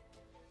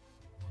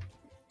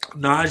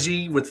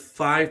 Najee with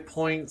 5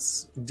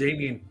 points.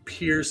 Damian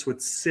Pierce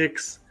with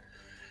 6.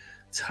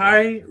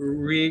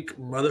 Tyreek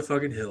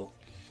motherfucking Hill.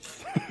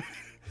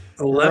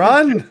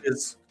 11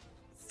 is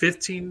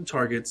 15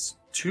 targets,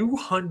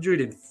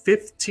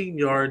 215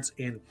 yards,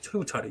 and 2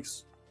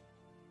 tutties.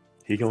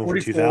 He going for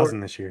 2,000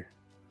 this year.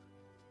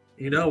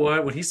 You know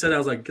what? When he said that, I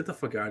was like, get the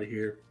fuck out of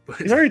here. But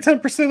he's already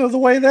 10% of the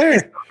way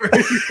there.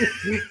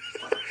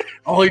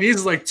 All he needs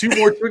is like 2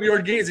 more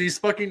 20-yard gains. He's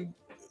fucking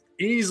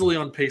easily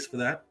on pace for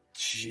that.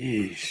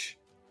 Jeez.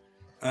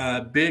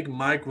 Big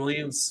Mike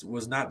Williams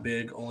was not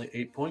big, only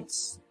 8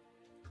 points.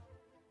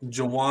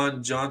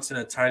 Jawan Johnson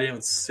at tight end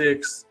with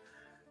 6.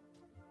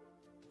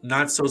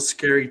 Not so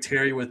scary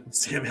Terry with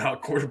Sam Howell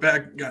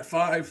quarterback got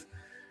 5.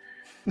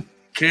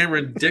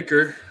 Cameron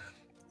Dicker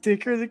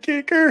the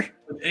kicker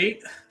with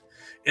 8.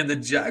 And the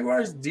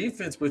Jaguars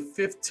defense with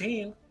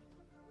 15.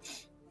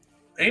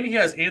 And he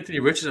has Anthony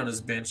Richards on his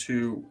bench,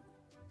 who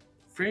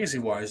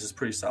fantasy-wise is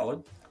pretty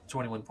solid,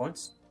 21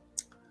 points.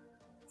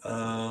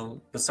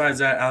 Besides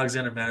that,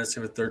 Alexander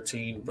Madison with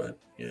 13, but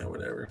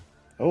whatever.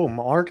 Oh,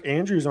 Mark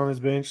Andrews on his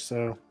bench,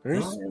 so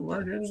there's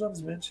Mark Andrews on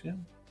his bench, yeah.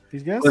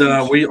 These guys.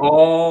 But we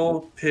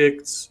all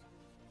picked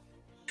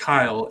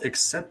Kyle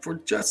except for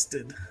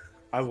Justin.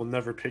 I will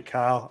never pick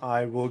Kyle.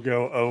 I will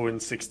go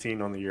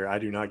 0-16 on the year. I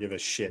do not give a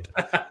shit.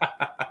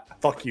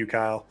 Fuck you,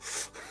 Kyle.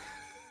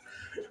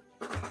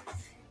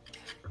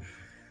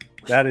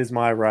 That is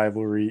my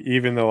rivalry,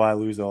 even though I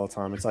lose all the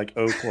time. It's like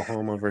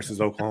Oklahoma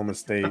versus Oklahoma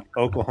State.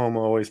 Oklahoma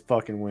always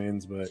fucking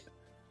wins, but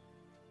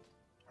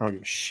I don't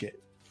give a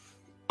shit.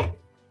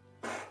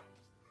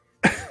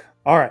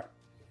 All right.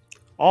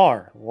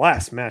 Our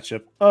last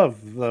matchup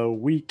of the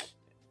week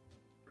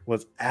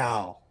was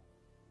Al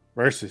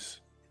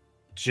versus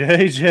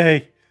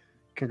JJ.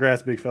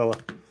 Congrats, big fella.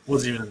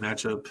 Wasn't even a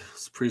matchup.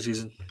 It's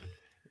preseason.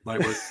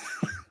 Light work.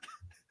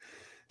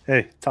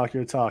 Hey, talk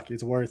your talk.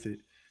 It's worth it.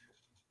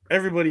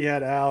 Everybody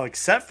had Al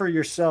except for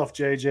yourself,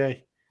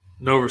 JJ.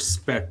 No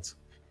respect.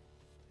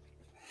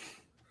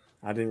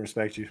 I didn't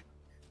respect you.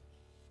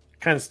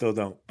 Kind of still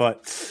don't,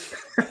 but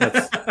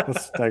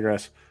let's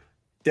digress.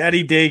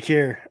 Daddy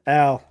Daycare,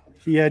 Al.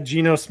 He had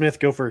Geno Smith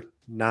go for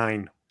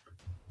 9.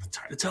 I'm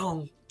trying to tell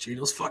him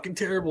Geno's fucking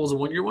terrible. It's a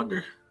 1 year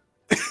wonder.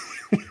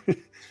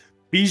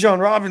 Bijan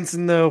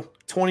Robinson, though,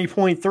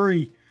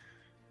 20.3.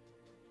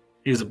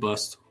 He was a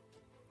bust.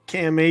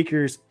 Cam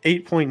Akers,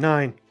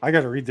 8.9. I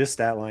got to read this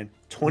stat line.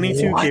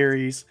 22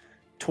 carries,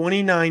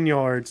 29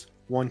 yards,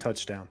 1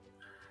 touchdown.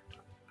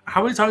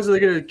 How many times are they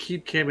going to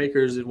keep Cam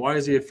Akers, and why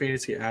is he a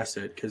fantasy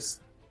asset? Because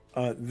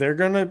they're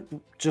going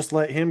to just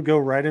let him go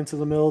right into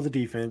the middle of the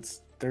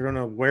defense. They're going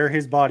to wear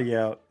his body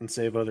out and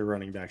save other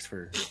running backs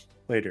for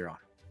later on.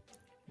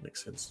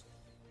 Makes sense.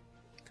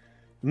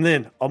 And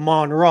then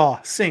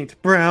Amon-Ra St.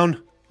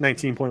 Brown,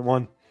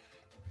 19.1.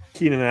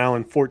 Keenan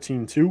Allen,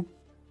 14.2.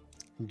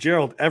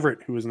 Gerald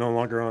Everett, who is no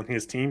longer on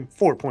his team,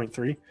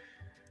 4.3.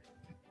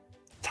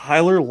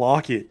 Tyler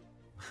Lockett,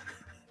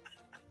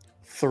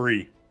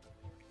 3.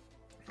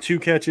 2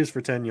 catches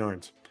for 10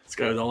 yards. This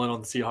guy was all in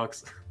on the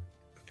Seahawks.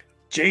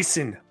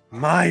 Jason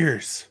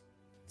Myers,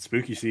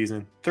 spooky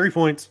season, 3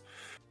 points.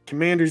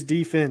 Commanders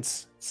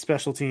defense,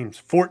 special teams,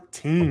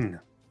 14.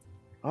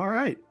 All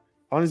right.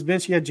 On his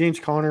bench, he had James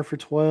Conner for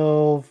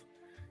 12.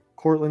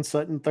 Cortland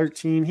Sutton,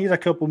 13. He had a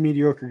couple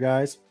mediocre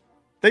guys.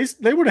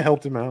 They would have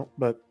helped him out,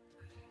 but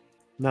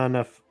not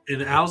enough.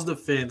 In Al's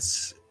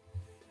defense,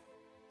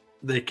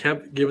 they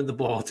kept giving the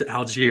ball to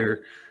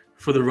Algier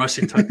for the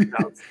rushing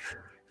touchdowns.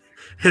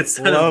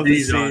 Instead of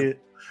Bijan.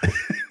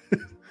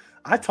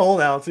 I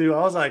told Al, too.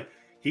 I was like,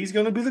 he's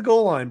going to be the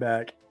goal line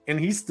back, and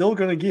he's still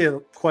going to get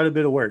quite a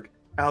bit of work.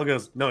 Al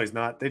goes, no, he's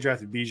not. They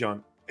drafted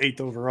Bijan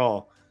 8th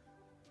overall.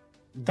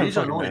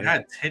 Bijan only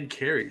had 10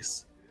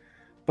 carries.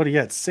 But he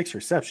had 6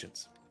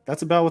 receptions.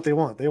 That's about what they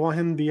want. They want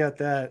him to be at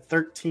that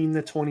 13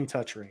 to 20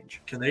 touch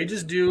range. Can they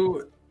just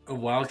do a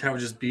wildcat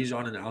with just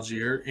Bijan and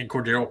Algier and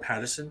Cordero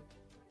Patterson?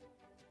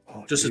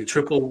 Oh, just dude. a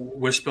triple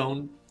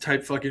wishbone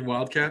type fucking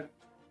wildcat?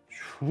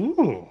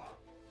 Ooh,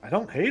 I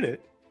don't hate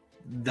it.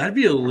 That'd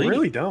be elite. I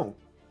really don't.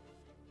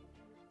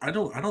 I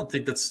don't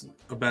think that's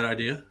a bad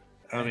idea.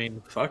 I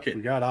mean, fuck it.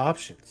 We got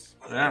options.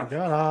 Yeah. We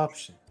got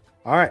options.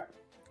 All right.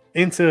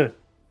 Into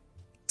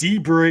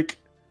D-Brick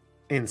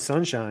and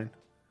Sunshine.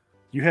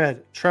 You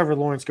had Trevor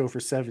Lawrence go for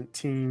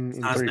 17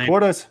 and 3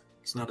 quarters.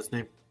 It's not his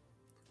name.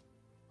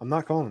 I'm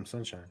not calling him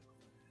Sunshine.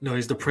 No,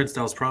 he's the prince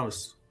that was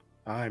promised.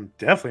 I'm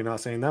definitely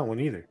not saying that one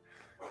either.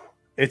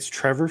 It's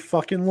Trevor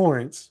fucking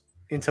Lawrence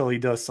until he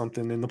does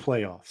something in the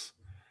playoffs.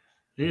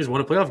 He just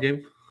won a playoff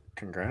game.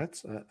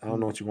 Congrats. I don't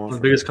know what you want. One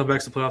of the biggest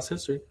comebacks in playoffs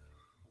history.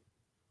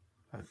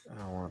 I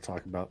don't want to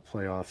talk about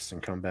playoffs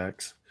and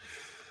comebacks.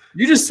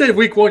 You just said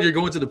week 1 you're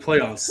going to the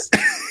playoffs.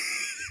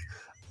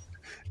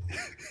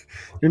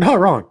 You're not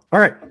wrong. All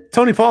right.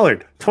 Tony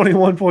Pollard,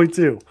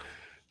 21.2.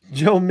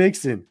 Joe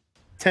Mixon,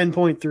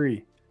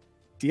 10.3.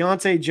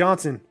 Deontay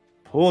Johnson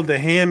pulled the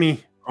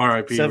hammy,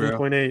 R.I.P.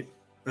 7.8.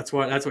 That's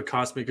what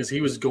cost me because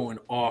he was going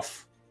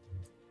off.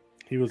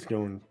 He was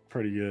going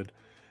pretty good.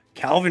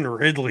 Calvin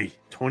Ridley,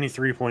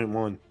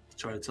 23.1.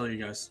 Try to tell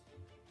you guys.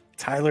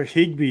 Tyler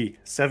Higbee,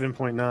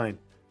 7.9.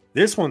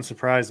 This one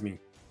surprised me.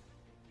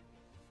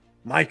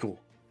 Michael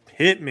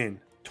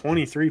Pittman,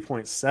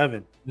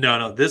 23.7.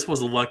 No, this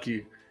was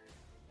lucky.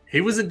 He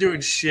wasn't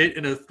doing shit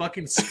in a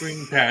fucking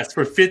screen pass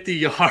for 50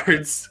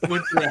 yards.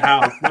 Went to the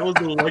house. That was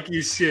the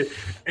luckiest shit.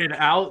 And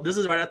Al, this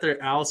is right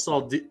after Al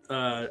saw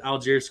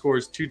Algier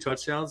scores 2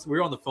 touchdowns. We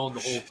were on the phone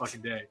the whole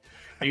fucking day.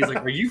 And he's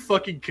like, "Are you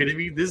fucking kidding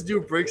me? This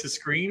dude breaks the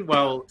screen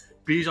while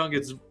Bijan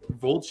gets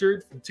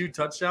vultured from 2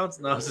 touchdowns."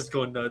 And I was just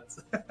going nuts.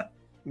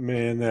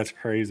 Man, that's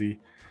crazy.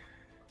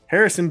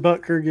 Harrison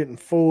Butker getting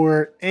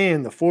 4,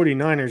 and the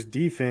 49ers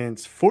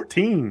defense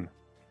 14.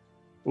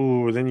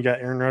 Ooh, then you got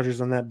Aaron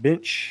Rodgers on that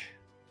bench.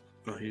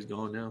 Oh, he's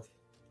gone now.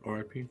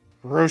 R.I.P.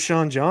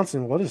 Roshan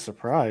Johnson, what a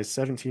surprise.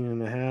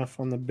 17.5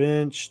 on the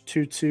bench,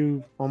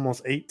 2-2,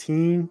 almost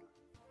 18.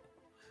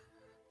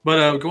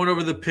 But going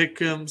over the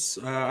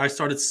pick'ems, I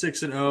started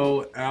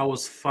 6-0. Al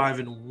was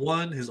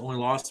 5-1. His only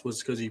loss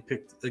was because he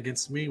picked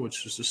against me,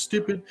 which was just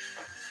stupid.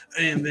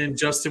 And then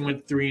Justin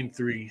went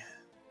 3-3.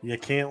 You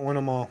can't win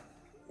them all.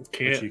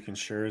 Can't. But you can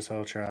sure as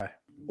hell try.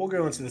 We'll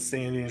go into the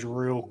standings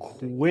real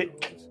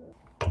quick.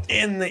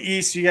 In the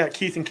East, you got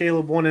Keith and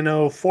Caleb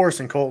 1-0, Forrest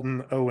and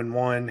Colton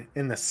 0-1.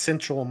 In the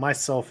Central,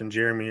 myself and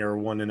Jeremy are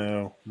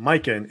 1-0.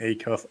 Micah and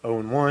Acuff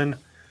 0-1.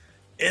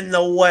 In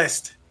the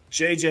West,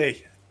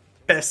 JJ,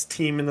 best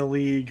team in the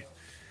league,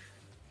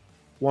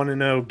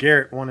 1-0.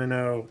 Garrett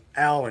 1-0.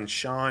 Al and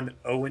Sean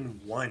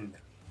 0-1.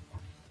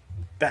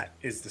 That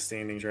is the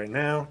standings right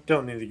now.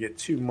 Don't need to get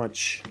too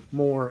much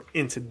more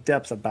into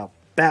depth about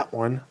that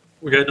one.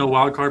 We got no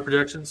wild card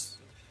projections?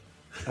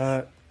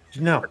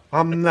 No,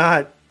 I'm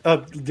not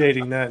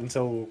updating that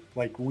until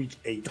like week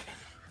 8.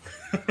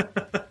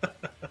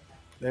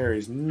 There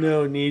is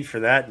no need for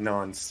that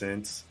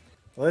nonsense.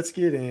 Let's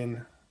get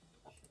in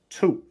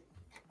to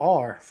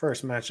our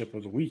first matchup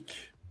of the week.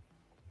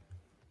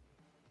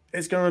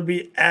 It's going to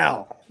be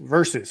Al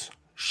versus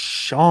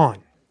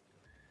Sean.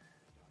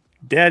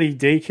 Daddy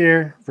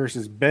Daycare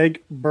versus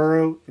Beg,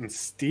 Burrow, and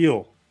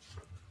Steel.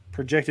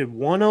 Projected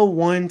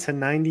 101 to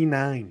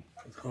 99.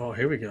 Oh,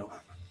 here we go.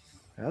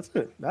 That's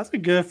good. That's a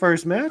good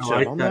first matchup. I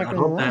like I'm that. not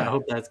going to lie. I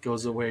hope that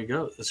goes the way it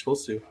goes. It's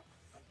supposed to.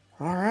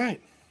 All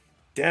right.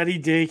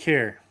 Daddy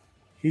Daycare.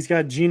 He's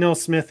got Geno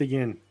Smith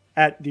again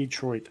at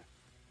Detroit.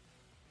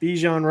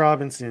 Bijan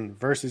Robinson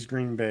versus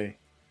Green Bay.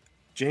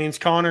 James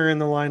Conner in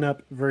the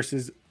lineup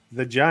versus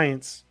the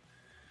Giants.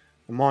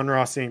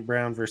 Amon-Ra St.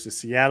 Brown versus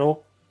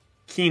Seattle.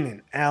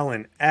 Keenan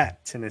Allen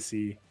at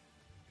Tennessee.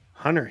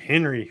 Hunter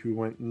Henry, who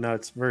went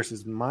nuts,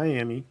 versus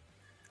Miami.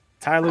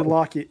 Tyler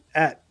Lockett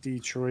at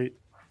Detroit.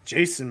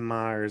 Jason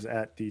Myers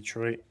at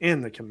Detroit.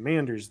 And the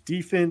Commanders'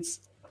 defense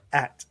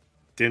at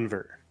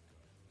Denver.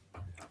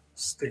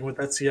 Sticking with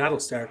that Seattle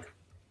stack.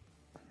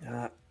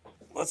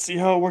 Let's see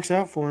how it works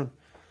out for him.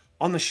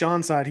 On the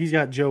Sean side, he's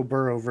got Joe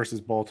Burrow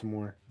versus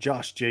Baltimore.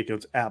 Josh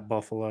Jacobs at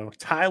Buffalo.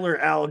 Tyler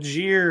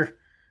Algier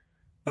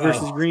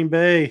versus Green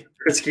Bay.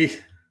 Risky.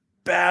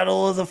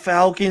 Battle of the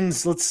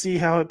Falcons. Let's see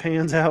how it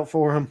pans out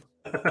for him.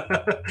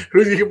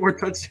 Who's going to get more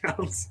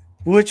touchdowns?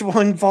 Which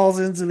one falls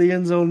into the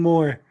end zone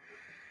more?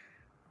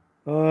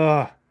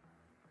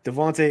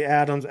 Devontae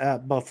Adams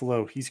at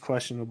Buffalo. He's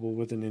questionable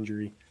with an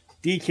injury.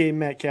 DK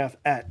Metcalf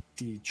at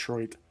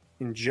Detroit.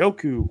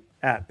 Njoku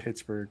at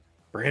Pittsburgh.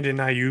 Brandon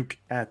Ayuk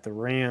at the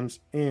Rams.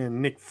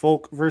 And Nick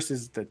Folk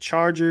versus the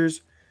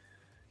Chargers.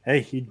 Hey,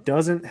 he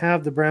doesn't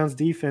have the Browns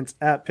defense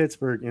at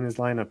Pittsburgh in his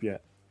lineup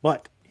yet.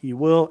 But he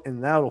will,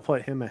 and that will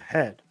put him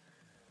ahead.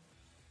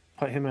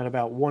 Put him at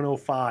about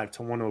 105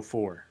 to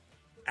 104.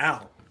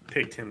 Al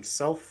picked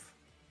himself.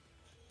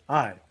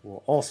 I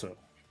will also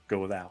go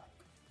with Al.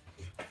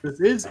 This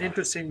is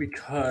interesting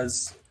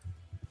because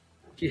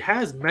he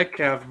has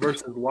Metcalf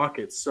versus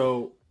Lockett.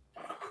 So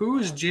who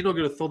is Geno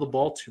going to throw the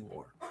ball to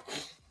more?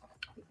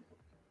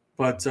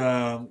 But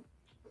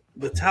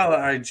the Tyler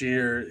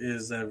Algier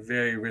is a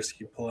very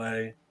risky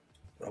play.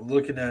 I'm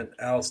looking at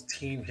Al's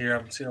team here.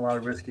 I'm seeing a lot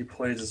of risky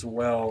plays as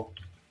well.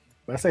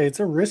 I say it's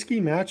a risky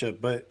matchup,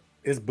 but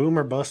it's boom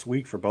or bust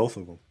week for both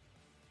of them.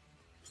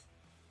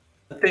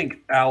 I think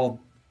Al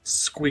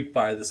squeaked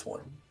by this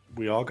one.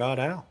 We all got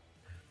Al.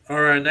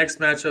 All right, next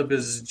matchup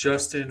is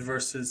Justin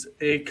versus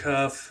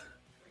Acuff.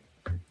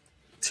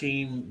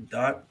 Team ...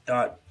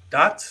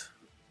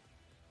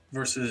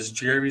 versus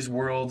Jerry's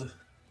World.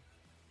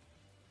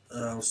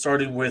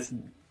 Starting with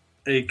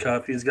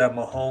Acuff, he's got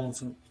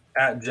Mahomes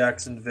at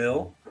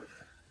Jacksonville.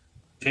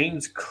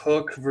 James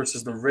Cook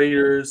versus the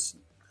Raiders.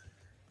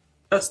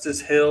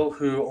 Justice Hill,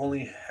 who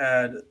only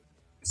had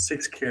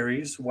 6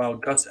 carries, while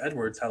Gus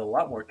Edwards had a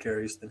lot more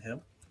carries than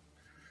him,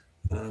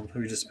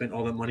 who he just spent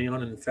all that money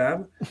on in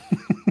Fab.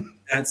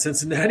 At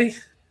Cincinnati,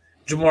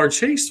 Jamar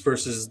Chase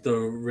versus the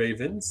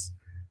Ravens.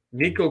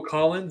 Nico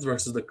Collins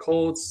versus the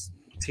Colts.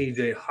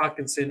 TJ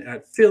Hawkinson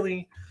at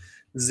Philly.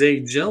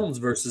 Zay Jones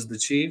versus the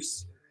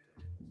Chiefs.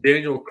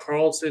 Daniel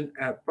Carlson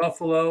at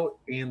Buffalo.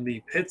 And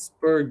the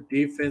Pittsburgh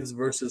defense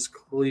versus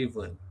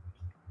Cleveland.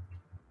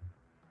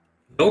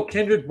 No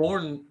Kendrick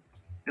Bourne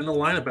in the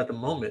lineup at the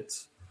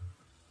moment.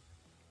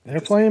 They're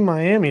playing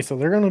Miami, so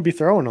they're going to be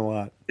throwing a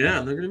lot.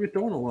 Yeah, they're going to be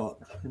throwing a lot.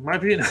 It might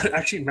be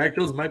actually Mac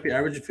Jones might be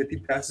averaging 50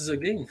 passes a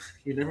game.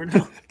 You never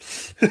know.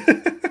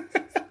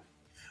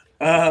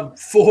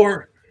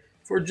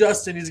 For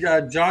Justin, he's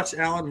got Josh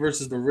Allen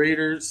versus the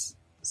Raiders,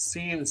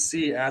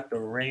 CMC at the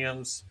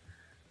Rams,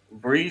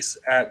 Brees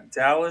at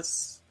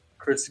Dallas,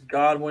 Chris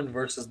Godwin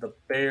versus the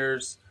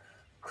Bears,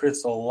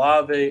 Chris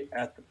Olave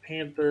at the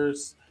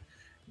Panthers,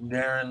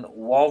 Darren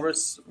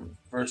Walrus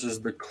versus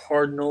the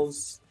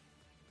Cardinals,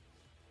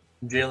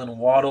 Jalen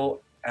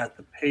Waddle at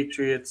the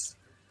Patriots,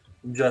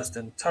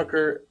 Justin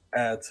Tucker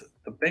at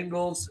the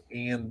Bengals,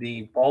 and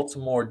the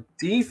Baltimore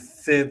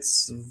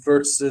defense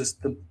versus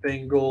the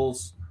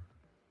Bengals.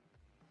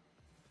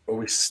 Are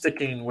we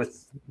sticking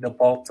with the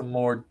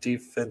Baltimore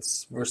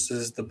defense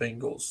versus the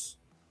Bengals?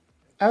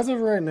 As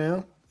of right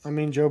now, I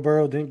mean, Joe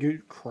Burrow didn't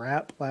get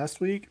crap last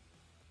week.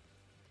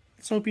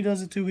 Let's hope he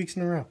does it 2 weeks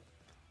in a row.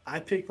 I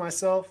picked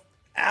myself.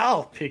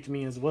 Al picked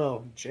me as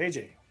well.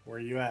 JJ, where are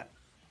you at?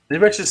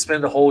 Maybe I should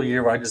spend the whole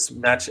year where I just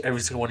match every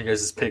single one of you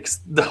guys' picks.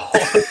 The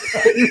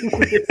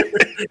whole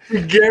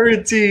year.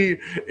 Guarantee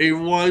a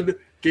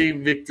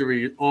 1-game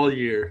victory all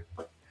year.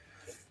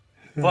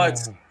 But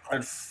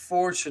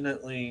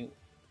unfortunately,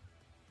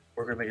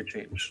 we're going to make a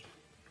change.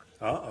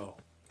 Uh-oh.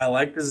 I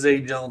like the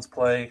Zay Jones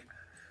play.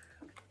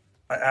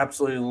 I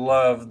absolutely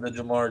love the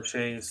Jamar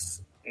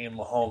Chase and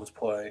Mahomes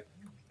play.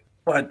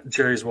 But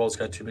Jerry's World's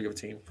got too big of a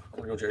team. I'm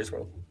going to go Jerry's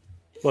World.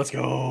 Let's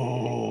go.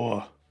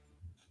 All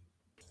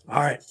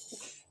right.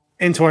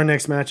 Into our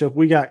next matchup,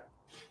 we got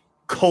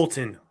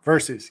Colton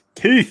versus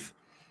Keith.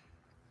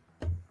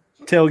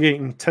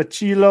 Tailgating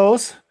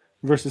Tachilos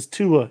versus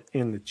Tua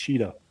and the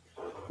Cheetah.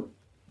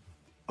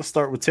 I'll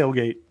start with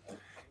Tailgate.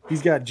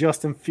 He's got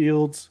Justin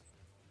Fields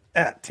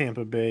at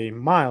Tampa Bay.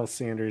 Miles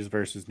Sanders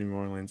versus New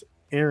Orleans.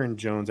 Aaron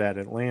Jones at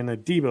Atlanta.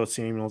 Deebo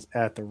Samuels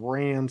at the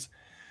Rams.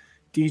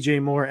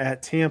 DJ Moore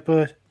at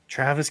Tampa.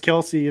 Travis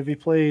Kelce, if he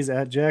plays,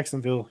 at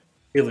Jacksonville.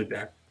 He'll be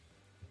back.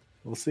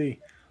 We'll see.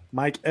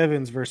 Mike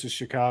Evans versus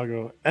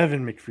Chicago.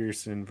 Evan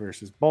McPherson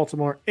versus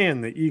Baltimore.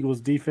 And the Eagles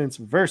defense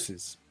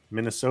versus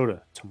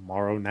Minnesota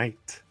tomorrow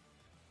night.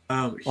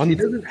 He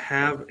doesn't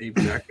have a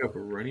backup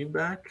running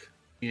back.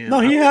 No,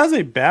 he has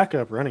a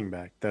backup running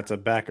back. That's a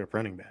backup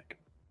running back.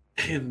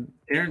 And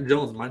Aaron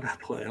Jones might not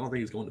play. I don't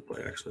think he's going to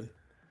play, actually.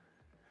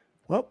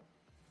 Well,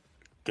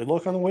 good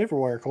luck on the waiver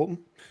wire, Colton.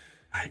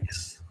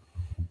 Nice.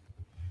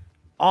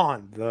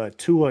 On the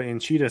Tua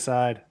and Cheetah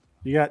side,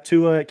 you got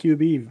Tua at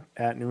QB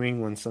at New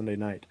England Sunday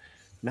night.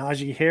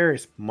 Najee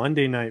Harris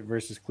Monday night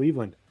versus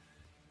Cleveland.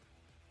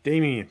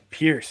 Damian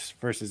Pierce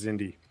versus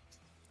Indy.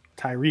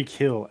 Tyreek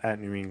Hill at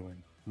New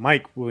England.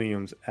 Mike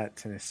Williams at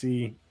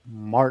Tennessee.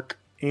 Mark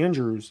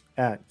Andrews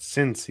at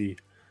Cincy.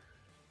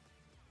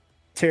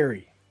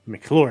 Terry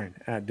McLaurin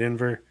at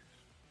Denver.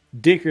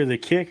 Dicker the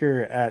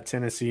kicker at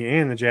Tennessee,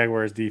 and the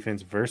Jaguars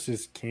defense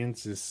versus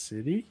Kansas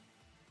City.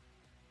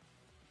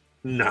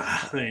 Nah,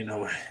 there ain't no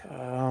way. I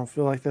don't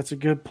feel like that's a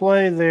good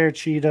play there,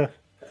 Cheetah.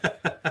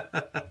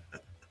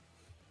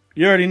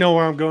 You already know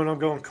where I'm going. I'm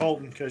going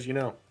Colton because,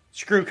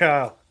 screw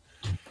Kyle.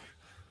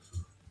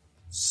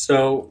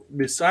 So,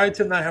 besides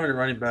him not having a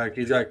running back,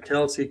 he's got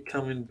Kelce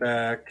coming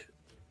back.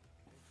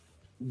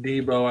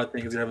 Deebo, I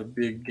think, is going to have a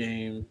big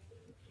game.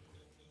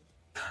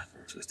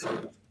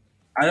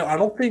 I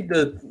don't think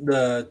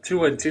the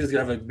 2-2 is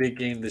going to have a big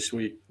game this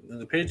week.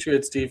 The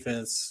Patriots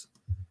defense,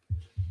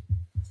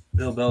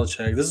 Bill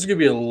Belichick, this is going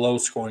to be a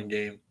low-scoring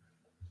game.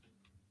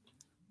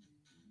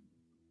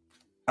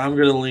 I'm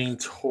going to lean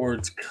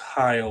towards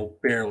Kyle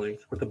barely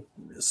with a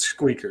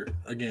squeaker.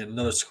 Again,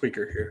 another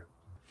squeaker here.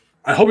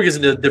 I hope he gets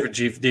into a different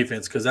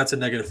defense because that's a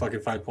negative fucking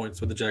 5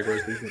 points with the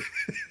Jaguars defense.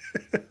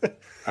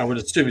 I would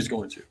assume he's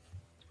going to.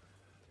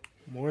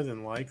 More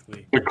than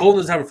likely. But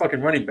Colton doesn't have a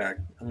fucking running back.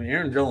 I mean,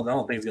 Aaron Jones, I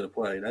don't think he's going to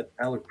play. That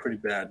looked pretty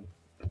bad.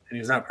 And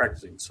he's not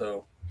practicing,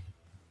 so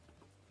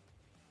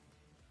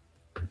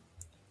a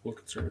little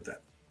concerned with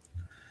that.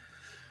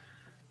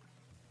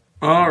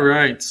 All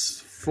right.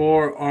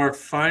 For our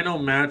final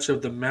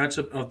matchup, the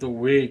matchup of the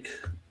week,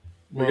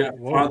 we got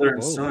father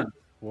and son.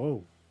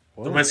 Whoa.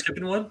 Am I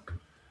skipping one?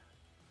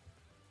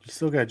 You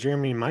still got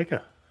Jeremy and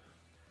Micah.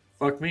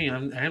 Fuck me. I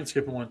am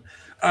skipping one.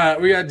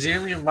 We got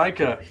Jeremy and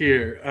Micah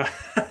here.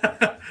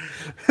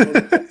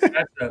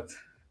 The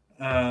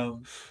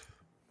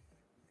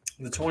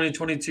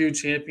 2022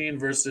 champion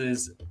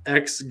versus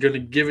X gonna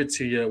give it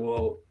to you.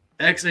 Well,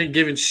 X ain't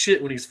giving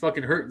shit when he's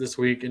fucking hurt this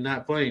week and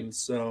not playing.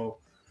 So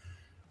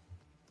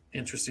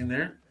interesting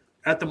there.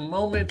 At the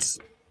moment,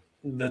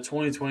 the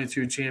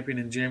 2022 champion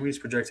in Jeremy is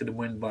projected to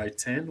win by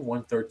 10,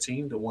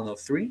 113 to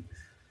 103.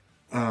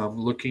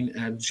 Looking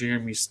at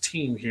Jeremy's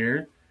team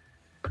here,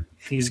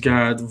 he's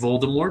got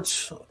Voldemort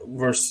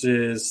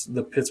versus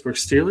the Pittsburgh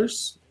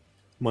Steelers.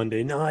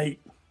 Monday night.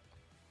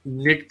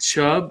 Nick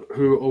Chubb,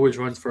 who always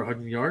runs for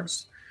 100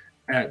 yards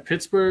at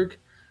Pittsburgh.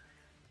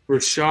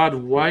 Rashad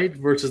White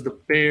versus the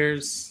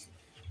Bears.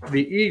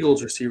 The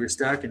Eagles receiver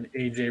stack in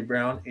A.J.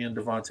 Brown and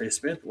Devontae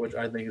Smith, which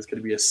I think is going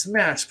to be a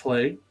smash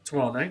play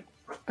tomorrow night.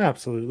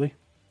 Absolutely.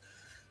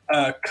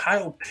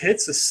 Kyle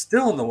Pitts is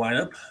still in the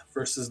lineup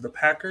versus the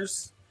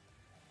Packers.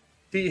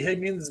 T.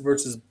 Higgins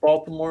versus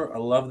Baltimore. I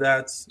love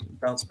that.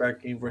 Bounce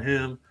back game for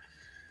him.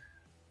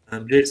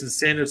 Jason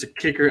Sanders, a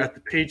kicker at the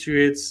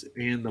Patriots,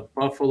 and the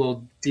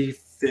Buffalo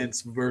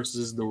defense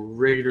versus the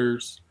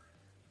Raiders.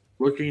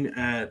 Looking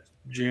at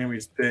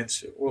Jeremy's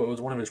bench, well, it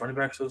was one of his running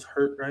backs that was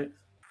hurt, right?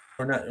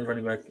 Or not a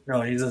running back.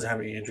 No, he doesn't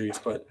have any injuries,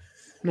 but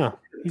no.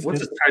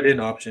 What's his tight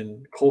end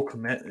option? Cole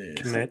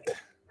Kmet.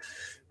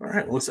 All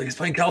right, looks like he's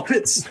playing Kyle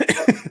Pitts.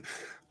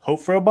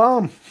 Hope for a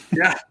bomb.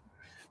 Yeah.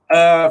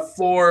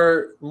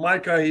 For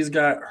Micah, he's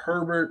got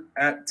Herbert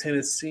at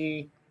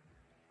Tennessee.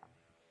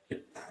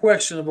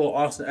 Questionable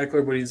Austin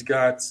Eckler, but he's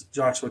got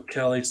Joshua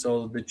Kelly.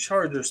 So the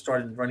Chargers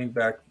started running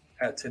back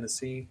at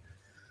Tennessee.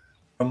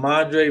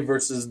 Amadre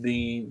versus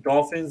the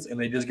Dolphins, and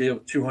they just gave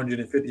up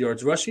 250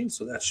 yards rushing,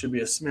 so that should be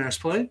a smash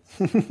play.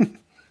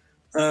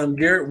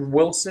 Garrett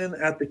Wilson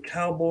at the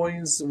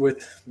Cowboys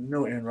with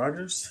no Aaron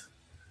Rodgers.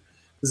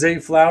 Zay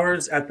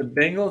Flowers at the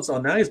Bengals.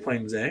 Oh, now he's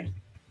playing Zay.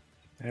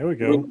 There we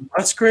go.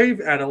 Musgrave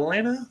at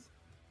Atlanta.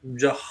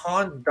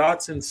 Jahan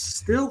Dotson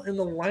still in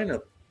the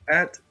lineup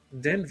at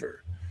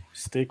Denver.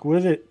 Stick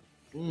with it.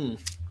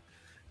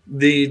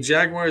 The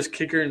Jaguars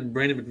kicker and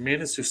Brandon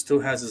McManus, who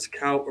still has his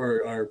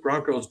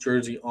Broncos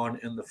jersey on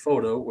in the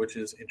photo, which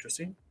is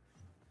interesting.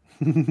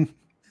 And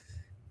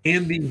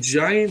the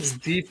Giants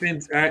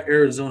defense at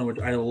Arizona, which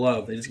I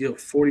love. They just give up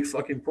 40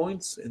 fucking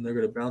points, and they're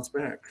going to bounce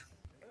back.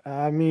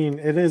 I mean,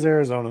 it is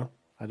Arizona.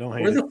 I don't hate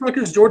it. Where the fuck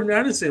is Jordan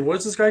Addison? Why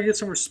does this guy get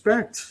some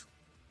respect?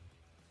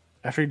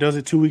 After he does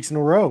it 2 weeks in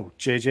a row,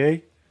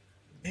 JJ.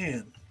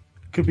 Man.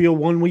 Could be a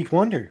 1 week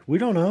wonder. We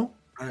don't know.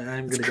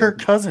 It's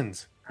Kirk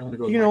Cousins. He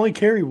can only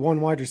carry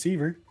one wide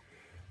receiver.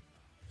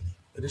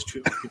 That is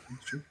true.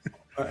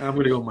 I'm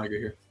going to go Micah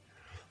here.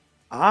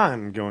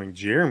 I'm going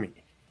Jeremy.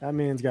 That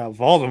man's got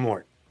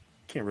Voldemort.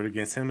 Can't root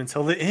against him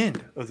until the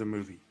end of the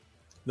movie.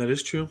 That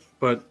is true,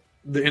 but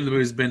the end of the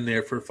movie's been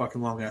there for a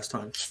fucking long ass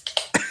time.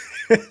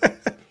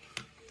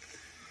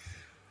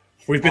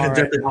 We've been in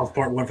Deathly Halls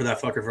Part 1 for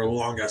that fucker for a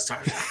long ass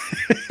time.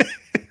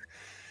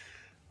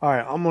 All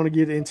right, I'm going to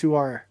get into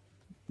our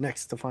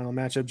next to final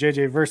matchup.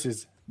 JJ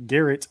versus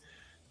Garrett.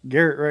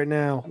 Garrett right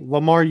now,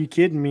 Lamar, you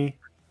kidding me?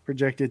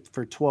 Projected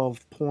for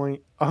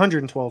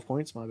 112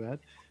 points, my bad.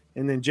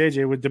 And then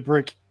JJ with the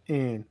brick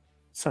and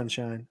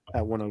Sunshine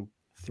at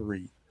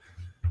 103.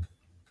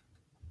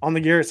 On the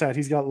Garrett side,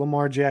 he's got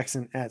Lamar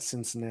Jackson at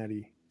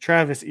Cincinnati.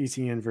 Travis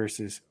Etienne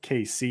versus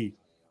KC.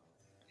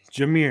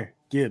 Jahmyr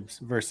Gibbs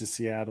versus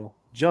Seattle.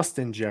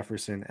 Justin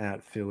Jefferson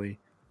at Philly.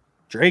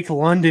 Drake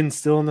London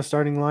still in the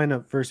starting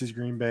lineup versus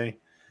Green Bay.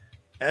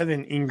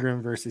 Evan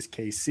Ingram versus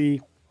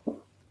KC.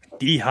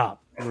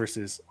 D-Hop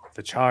versus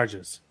the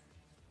Chargers.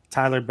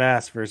 Tyler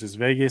Bass versus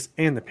Vegas.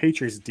 And the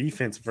Patriots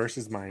defense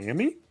versus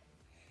Miami.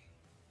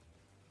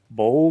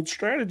 Bold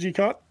strategy,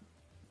 cut.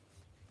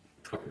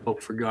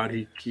 Hope for God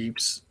he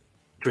keeps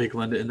Drake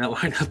London in that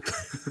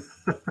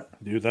lineup.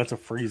 Dude, that's a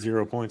free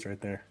 0 points right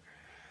there.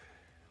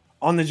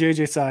 On the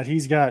JJ side,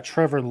 he's got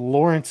Trevor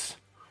Lawrence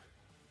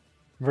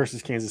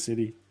versus Kansas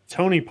City.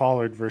 Tony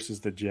Pollard versus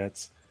the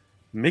Jets.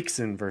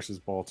 Mixon versus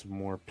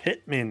Baltimore.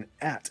 Pittman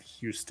at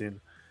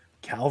Houston.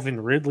 Calvin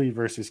Ridley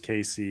versus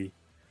KC.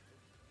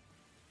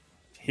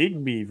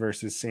 Higbee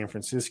versus San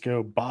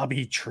Francisco.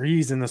 Bobby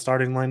Trees in the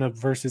starting lineup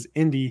versus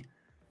Indy.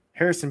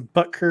 Harrison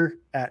Butker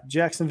at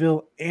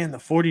Jacksonville. And the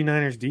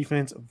 49ers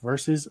defense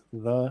versus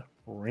the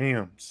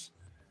Rams.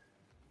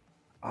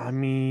 I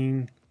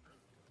mean...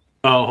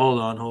 Oh, hold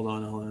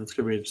on. It's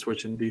going to be a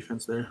switch in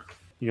defense there.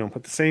 You going to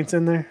put the Saints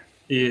in there?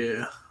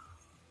 Yeah.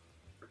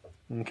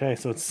 Okay,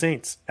 so it's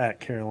Saints at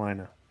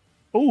Carolina.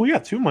 Oh, we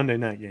got 2 Monday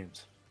night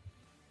games.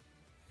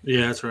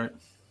 Yeah, that's right.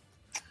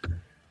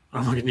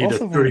 I'm going to need a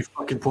 30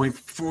 fucking point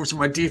performance in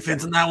my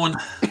defense in that one.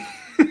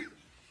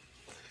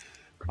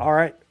 All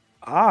right.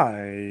 I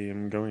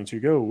am going to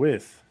go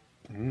with,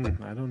 I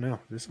don't know.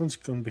 This one's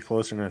going to be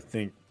closer than I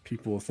think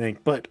people will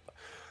think, but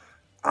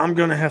I'm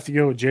going to have to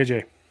go with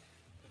JJ.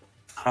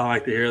 I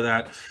like to hear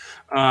that.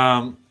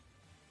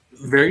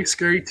 Very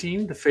scary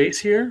team to face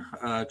here.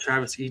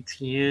 Travis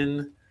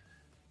Etienne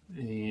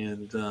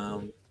and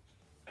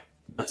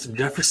Justin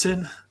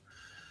Jefferson.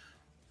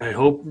 I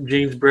hope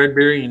James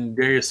Bradbury and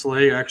Darius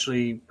Slay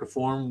actually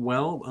perform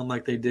well,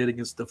 unlike they did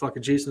against the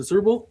fucking Chiefs in the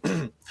Super Bowl.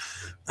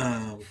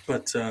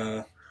 But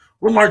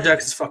Lamar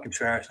Jackson's fucking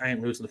trash. I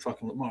ain't losing to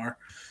fucking Lamar.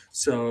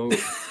 So,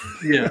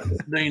 yeah,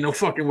 there ain't no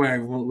fucking way I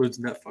won't lose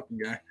to that fucking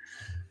guy.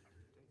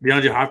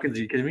 DeAndre Hopkins,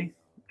 are you kidding me?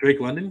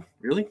 Drake London?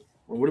 Really?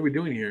 Well, what are we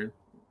doing here?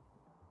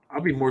 I'll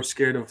be more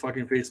scared of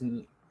fucking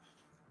facing.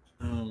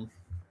 Okay,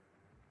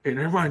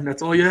 never mind.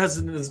 That's all he has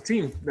in his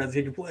team that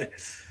he can play.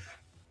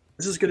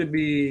 This is going to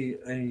be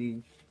a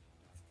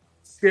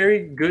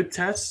scary, good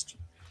test,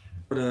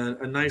 but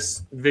a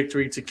nice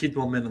victory to keep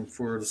momentum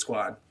for the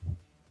squad.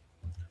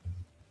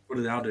 What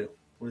did Al do?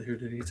 Who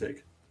did he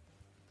take?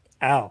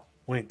 Al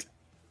went.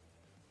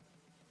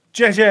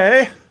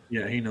 JJ.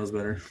 Yeah, he knows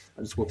better.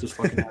 I just whooped his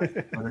fucking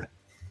ass.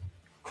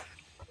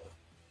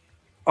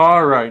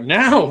 All right,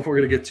 now we're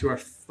going to get to our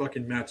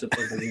fucking matchup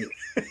of the week.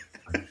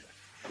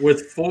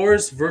 With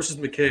Forrest versus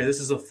McKay.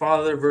 This is a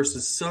father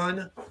versus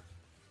son.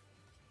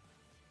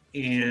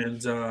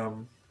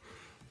 And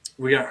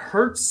we got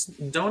Hertz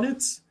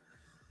Donuts.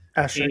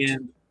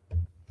 And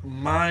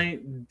my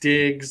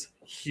Diggs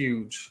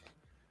huge.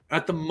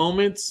 At the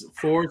moment,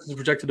 Forrest is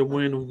projected to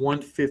win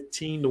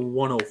 115 to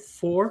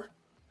 104.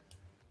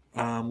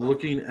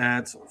 Looking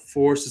at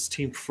Forrest's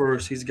team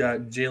first, he's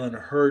got Jalen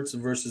Hurts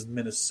versus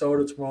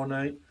Minnesota tomorrow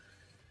night.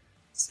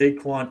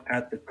 Saquon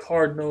at the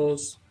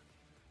Cardinals.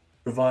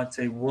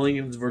 Devontae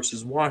Williams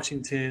versus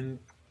Washington.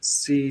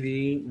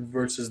 CD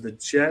versus the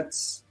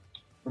Jets.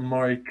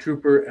 Amari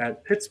Cooper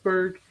at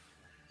Pittsburgh.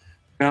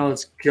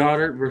 Dallas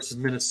Goedert versus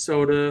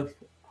Minnesota.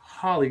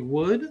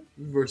 Hollywood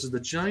versus the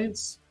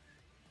Giants.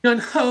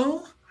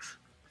 Gung-Ho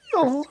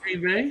versus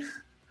Green Bay.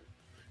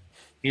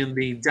 And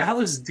the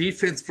Dallas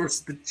defense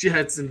versus the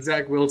Jets and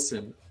Zach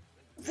Wilson.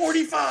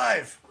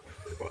 45.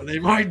 They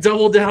might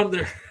double down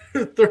their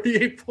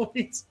 38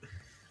 points.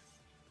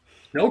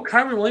 No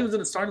Kyren Williams in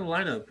the starting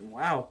lineup.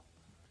 Wow.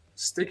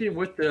 Sticking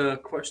with the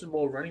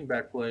questionable running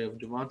back play of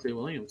Javonte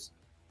Williams.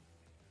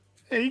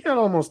 Hey, you got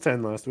almost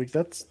 10 last week.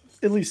 That's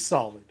at least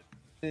solid.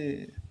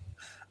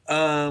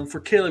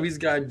 For Caleb, he's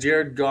got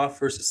Jared Goff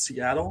versus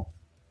Seattle.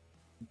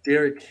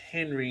 Derrick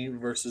Henry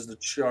versus the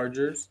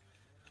Chargers.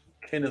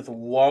 Kenneth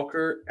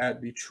Walker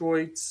at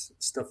Detroit.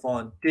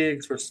 Stephon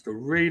Diggs versus the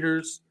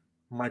Raiders.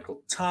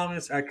 Michael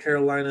Thomas at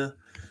Carolina.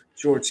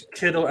 George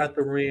Kittle at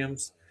the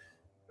Rams.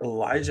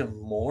 Elijah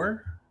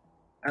Moore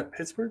at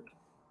Pittsburgh.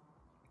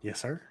 Yes,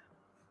 sir.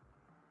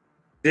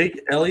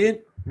 Jake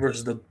Elliott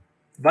versus the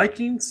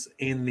Vikings.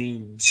 And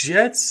the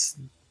Jets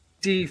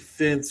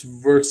defense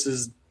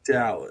versus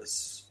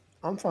Dallas.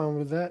 I'm fine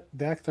with that.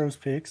 Dak throws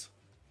picks.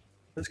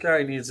 This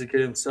guy needs to get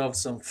himself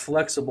some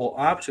flexible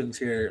options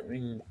here. I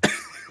mean,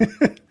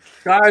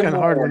 Guy It's kind of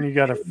hard Moore, when you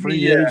got a free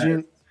Diaz,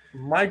 agent, a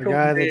Michael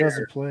guy that Mayer,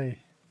 doesn't play.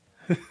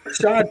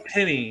 Rashad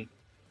Penny,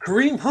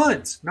 Kareem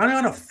Hunt, not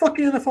on a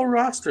fucking NFL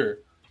roster.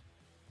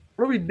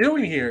 What are we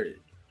doing here?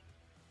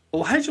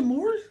 Elijah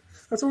Moore?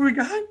 That's what we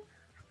got?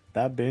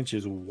 That bench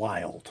is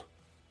wild.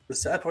 The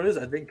sad part is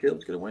I think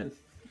Caleb's going to win.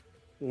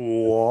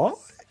 What?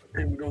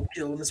 And we're going to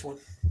kill in this one.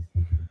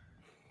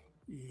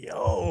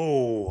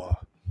 Yo.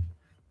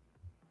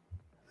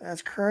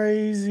 That's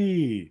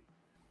crazy.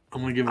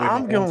 I'm going to give away my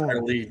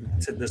entire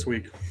lead to this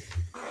week.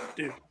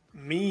 Dude,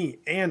 me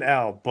and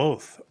Al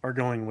both are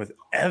going with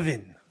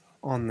Evan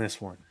on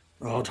this one.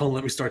 Oh, don't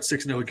let me start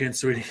 6-0 again,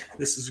 sweetie.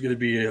 This is going to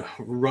be a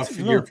rough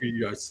year for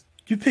you guys.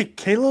 You pick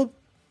Caleb,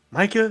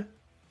 Micah,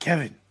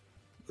 Kevin.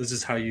 This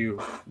is how you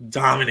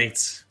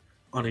dominate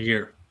on a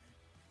year.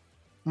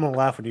 I'm going to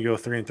laugh when you go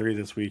 3-3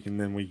 this week and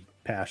then we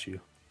pass you.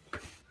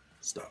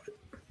 Stop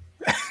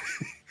it.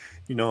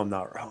 You know I'm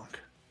not wrong.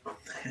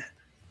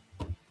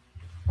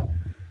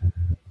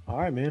 All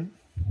right, man.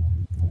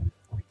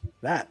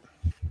 That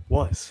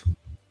was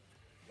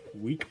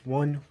week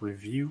 1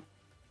 review,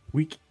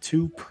 week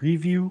 2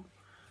 preview.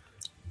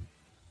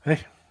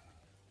 Hey,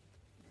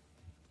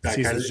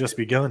 season's just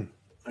begun.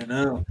 I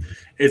know.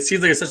 It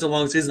seems like it's such a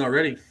long season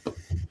already.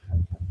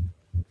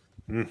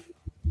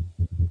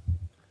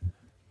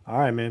 All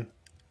right, man.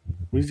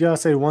 We just got to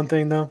say one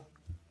thing, though.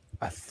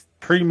 A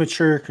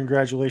premature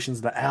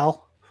congratulations to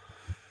Al.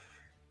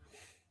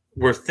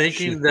 We're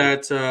thinking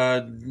that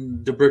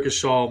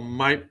DeBrickashaw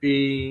might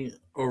be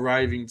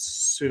arriving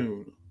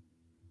soon.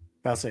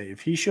 I'll say,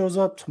 if he shows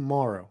up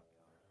tomorrow,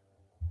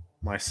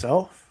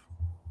 myself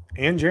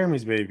and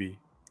Jeremy's baby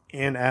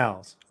and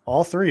Al's,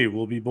 all 3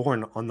 will be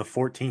born on the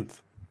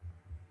 14th.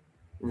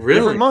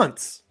 Really? Different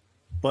months,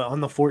 but on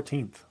the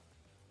 14th.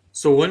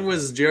 So when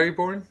was Jerry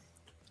born?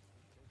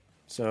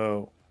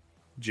 So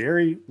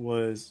Jerry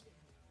was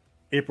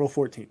April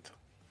 14th.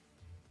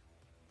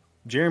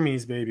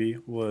 Jeremy's baby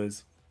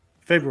was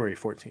February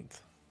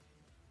 14th.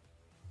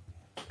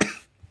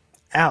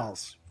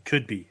 Al's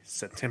could be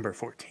September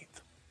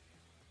 14th.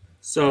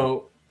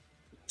 So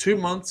 2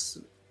 months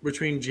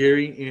between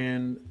Jerry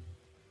and...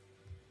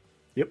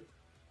 Yep.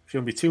 It's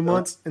going to be 2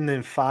 months and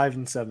then 5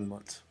 and 7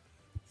 months.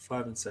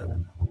 5 and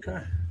 7.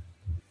 Okay.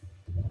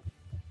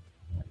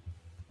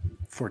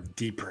 For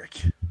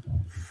DeBrick.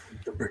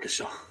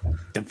 DeBrickashaw.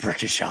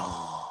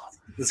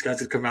 This guy's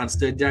gonna come out and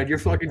say, "Dad, you're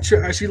fucking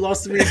trash. You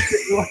lost to me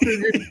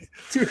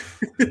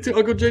to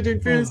Uncle JJ in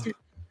fantasy."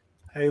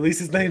 Hey, at least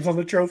his name's on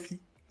the trophy.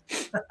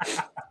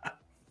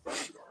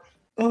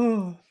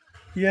 Oh,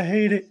 you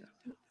hate it.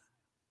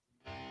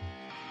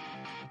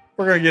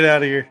 We're gonna get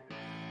out of here.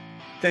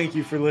 Thank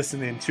you for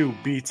listening to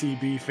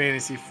BTB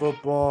Fantasy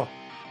Football.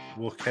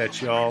 We'll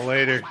catch y'all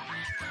later.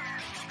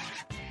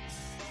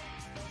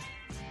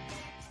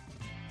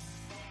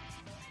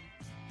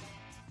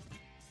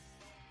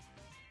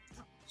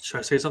 Should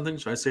I say something?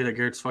 Should I say that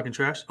Garrett's fucking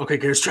trash? Okay,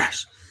 Garrett's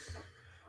trash.